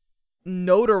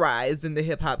notarized in the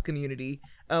hip hop community,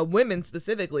 women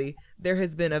specifically. There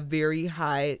has been a very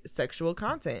high sexual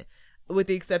content, with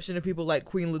the exception of people like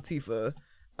Queen Latifah.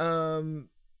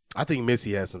 I think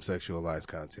Missy has some sexualized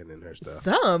content in her stuff.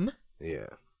 Some, yeah,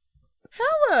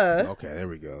 hella. Okay, there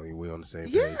we go. We on the same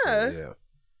page. Yeah. There.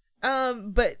 Yeah.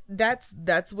 But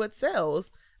that's what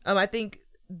sells. I think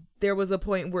there was a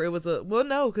point where it was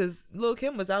no, because Lil'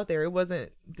 Kim was out there. It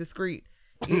wasn't discreet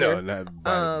either. No, not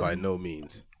by no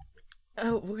means.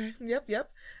 Oh, okay.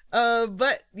 Yep.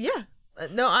 But yeah,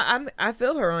 no, I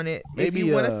feel her on it. Maybe if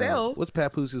you want to sell, what's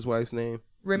Papoose' wife's name?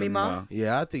 Remy Ma.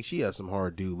 Yeah, I think she has some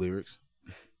hard dude lyrics.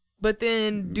 But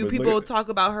then, do people talk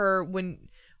about her when?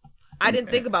 I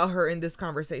didn't think about her in this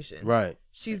conversation. Right.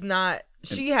 She's not.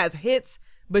 She has hits,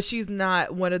 but she's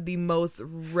not one of the most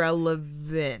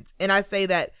relevant. And I say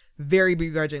that very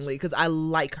begrudgingly because I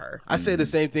like her. I say the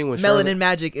same thing when Melanin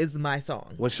Magic is my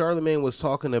song. When Charlamagne was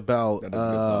talking about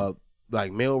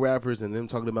like male rappers and them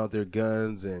talking about their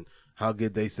guns and how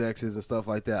good they sex is and stuff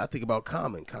like that, I think about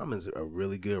Common. Common's a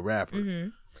really good rapper. Mm-hmm.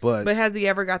 But has he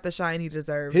ever got the shine he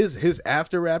deserves? His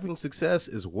after rapping success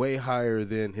is way higher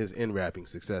than his in rapping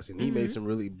success, and he made some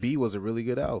really. B was a really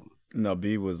good album. No,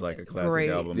 B was like a classic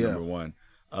album. Number one,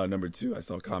 number two. I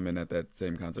saw Common at that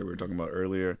same concert we were talking about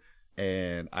earlier,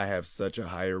 and I have such a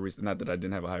higher not that I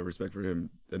didn't have a high respect for him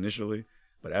initially,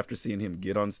 but after seeing him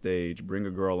get on stage, bring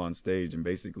a girl on stage, and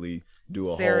basically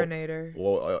do a serenader,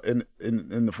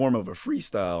 in the form of a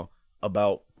freestyle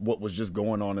about what was just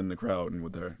going on in the crowd and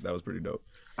with her. That was pretty dope.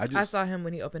 I saw him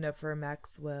when he opened up for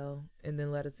Maxwell, and then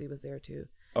Lettucey was there too.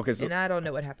 Okay, so and I don't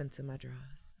know what happened to my draws.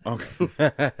 Okay,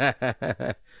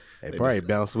 they probably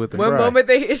bounced with the one fry. Moment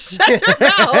they shut your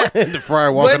mouth, and the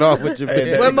fryer walking off with your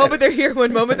bed. One moment they're here,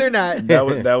 one moment they're not.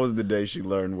 That was the day she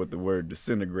learned what the word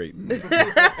disintegrate meant.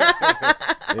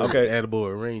 Okay, edible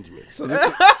arrangements. So this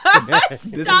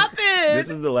is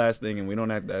the last thing, and we don't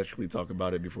have to actually talk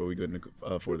about it before we go into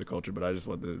for the culture. But I just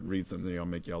want to read something that'll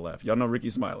make y'all laugh. Y'all know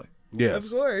Ricky Smiley? Yes,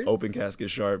 of course. Open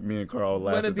Casket Sharp. Me and Carl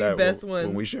laughed one of at the that best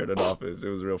when we shared an office. It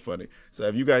was real funny. So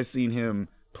have you guys seen him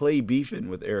play beefing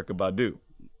with Erykah Badu?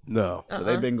 No. So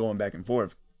they've been going back and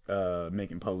forth,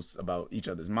 making posts about each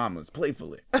other's mamas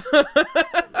playfully.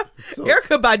 So,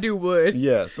 Erykah Badu would.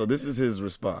 Yeah. So this is his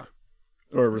response.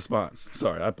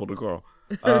 Sorry, I pulled a Carl.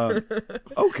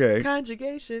 Okay.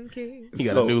 Conjugation king. He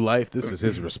got a new life. This is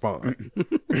his response.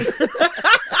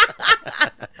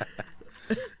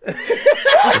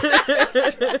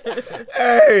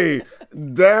 Hey,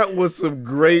 that was some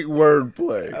great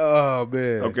wordplay. Oh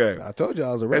man. Okay. I told you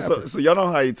I was a rapper. So y'all know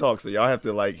how he talks, so y'all have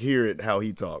to like hear it how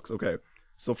he talks. Okay.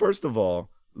 So first of all,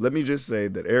 let me just say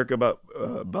that Erykah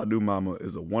Badu Mama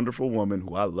is a wonderful woman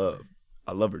who I love.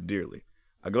 I love her dearly.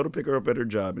 I go to pick her up at her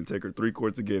job and take her 3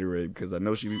 quarts of Gatorade because I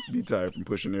know she'd be tired from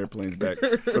pushing airplanes back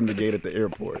from the gate at the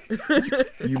airport.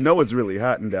 You know it's really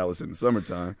hot in Dallas in the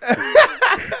summertime.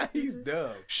 He's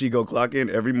dumb. She go clock in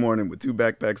every morning with 2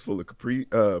 backpacks full of Capri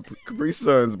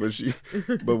Suns,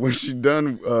 but when she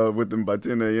done with them by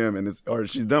 10 a.m.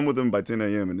 she's done with them by 10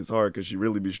 a.m. and it's hard because she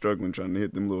really be struggling trying to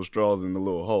hit them little straws in the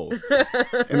little holes.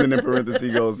 And then in parentheses he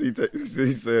goes, he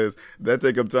says that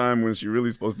take up time when she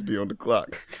really supposed to be on the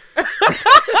clock.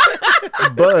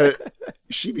 But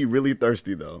she be really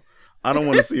thirsty though. I don't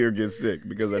want to see her get sick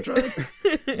because I tried to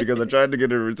get her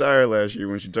to retire last year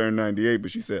when she turned 98, but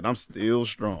she said, I'm still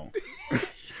strong.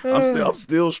 I'm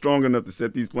still strong enough to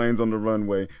set these planes on the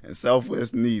runway, and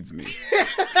Southwest needs me.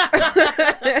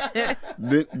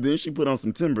 Then she put on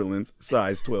some Timberlands,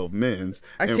 size 12 men's,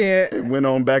 and went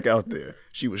on back out there.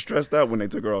 She was stressed out when they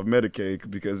took her off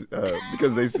Medicaid because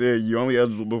they said you're only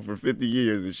eligible for 50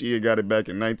 years, and she had got it back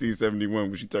in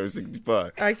 1971 when she turned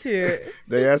 65. I can't.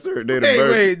 They asked her date of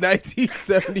birth. Wait,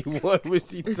 1971 when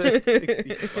she turned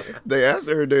 65. They asked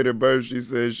her date of birth. She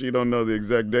said she don't know the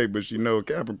exact date, but she know a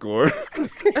Capricorn.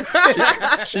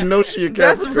 she knows she a Capricorn.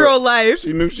 That's real life.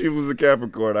 She knew she was a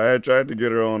Capricorn. I had tried to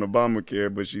get her on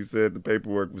Obamacare, but she said the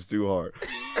paperwork was too hard.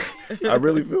 I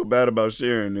really feel bad about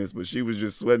sharing this, but she was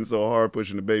just sweating so hard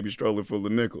pushing a baby stroller full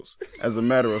of nickels. As a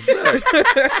matter of fact,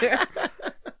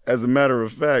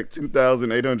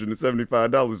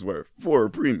 $2,875 worth for a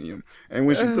premium. And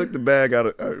when she took the bag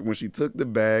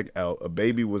out, a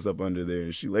baby was up under there,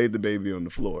 and she laid the baby on the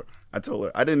floor. I told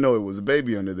her I didn't know it was a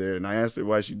baby under there, and I asked her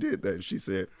why she did that. And she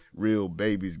said, "Real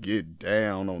babies get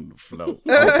down on the floor."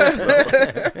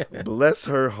 Bless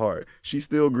her heart. She's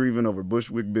still grieving over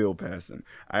Bushwick Bill passing.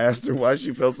 I asked her why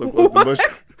she felt so close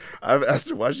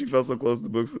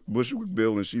to Bushwick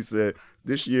Bill, and she said,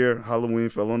 "This year Halloween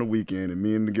fell on a weekend, and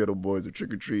me and the ghetto boys are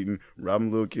trick or treating,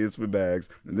 robbing little kids for bags,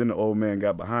 and then the old man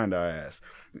got behind our ass."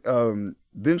 Then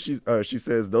she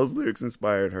says those lyrics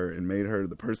inspired her and made her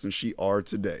the person she are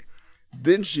today.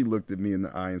 Then she looked at me in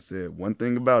the eye and said, "One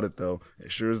thing about it, though,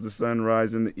 as sure as the sun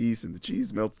rises in the east and the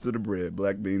cheese melts to the bread,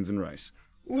 black beans and rice."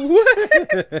 What?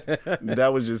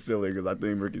 That was just silly because I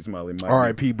think Ricky Smiley might.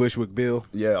 R.I.P. Bushwick Bill.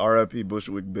 Yeah, R.I.P.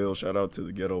 Bushwick Bill. Shout out to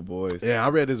the Ghetto Boys. Yeah, I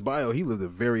read his bio. He lived a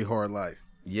very hard life.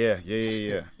 Yeah.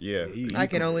 I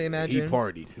can only imagine. He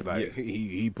partied.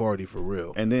 He partied for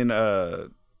real. And then,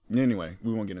 anyway,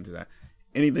 we won't get into that.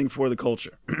 Anything for the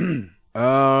culture?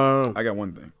 I got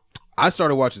one thing. I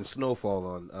started watching Snowfall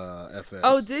on FX.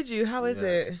 Oh, did you? How is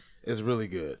it? It's really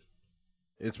good.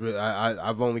 It's really.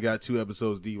 I've only got 2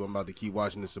 episodes deep. I'm about to keep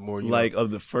watching this some more. Like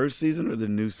of the first season or the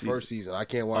new season? First season. I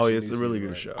can't watch. Oh, it's a really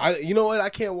good show. You know what? I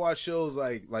can't watch shows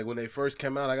like when they first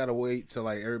come out. I gotta wait till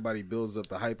like everybody builds up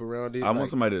the hype around it. I want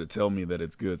somebody to tell me that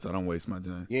it's good, so I don't waste my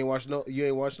time. You ain't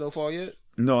watched Snowfall yet?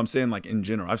 No, I'm saying like in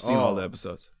general. I've seen all the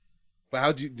episodes.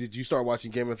 But did you start watching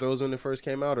Game of Thrones when it first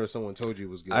came out, or someone told you it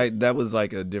was good? That was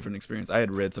like a different experience. I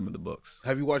had read some of the books.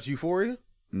 Have you watched Euphoria?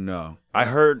 No, I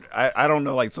heard. I don't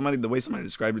know. Like the way somebody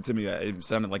described it to me, it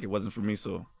sounded like it wasn't for me.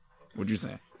 So, what'd you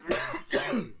say?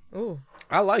 Oh,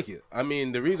 I like it. I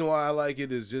mean, the reason why I like it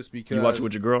is just because you watch it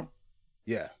with your girl.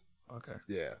 Yeah. Okay.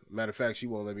 Yeah. Matter of fact, she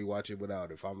won't let me watch it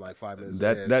without. If I'm like 5 minutes.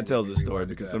 That tells a story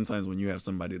because sometimes when you have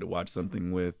somebody to watch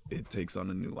something with, it takes on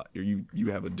a new life.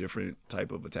 You have a different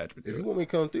type of attachment to it. If you want me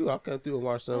to come through, I'll come through and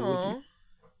watch something with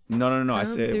you. No. I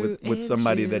said with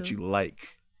somebody that you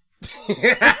like.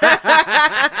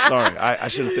 Sorry, I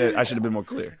should have been more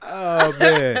clear. Oh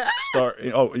man.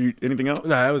 Anything else?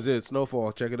 Nah, that was it.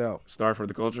 Snowfall. Check it out. Star for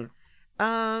the culture.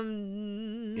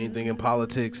 Anything in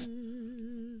politics?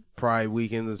 Pride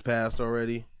weekend has passed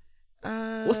already.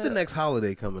 What's the next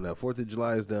holiday coming up? 4th of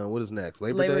July is done. What is next?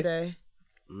 Labor Day.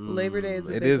 Labor Day is.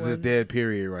 It is this dead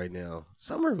period right now.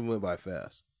 Summer went by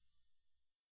fast.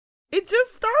 It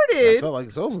just started. I felt like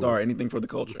it's over. Star, anything for the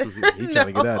culture. He trying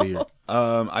to get out of here.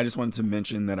 I just wanted to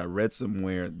mention that I read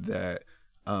somewhere that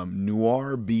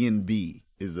noir B&B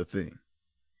is a thing.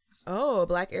 Oh,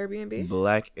 Black Airbnb?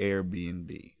 Black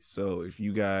Airbnb. So if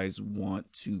you guys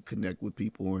want to connect with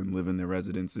people and live in their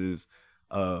residences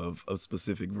of a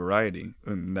specific variety,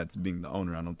 and that's being the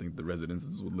owner, I don't think the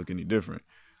residences would look any different.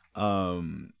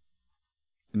 Noir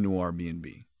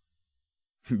B&B.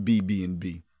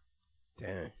 BB&B.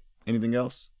 Dang. Anything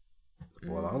else?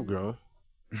 Well, I'm grown.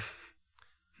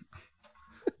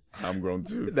 I'm grown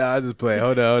too. Nah, I just play.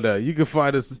 Hold on. You can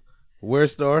find us where,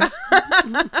 Star?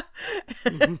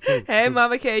 Hey,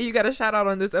 Mama K, you got a shout out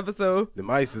on this episode. The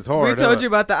ice is hard. We told you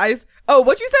about the ice. Oh,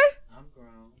 what you say? I'm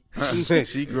grown.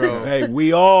 She grown. Hey,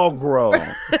 we all grow.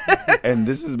 And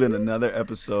this has been another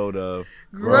episode of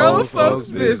Grown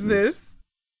Folks Business.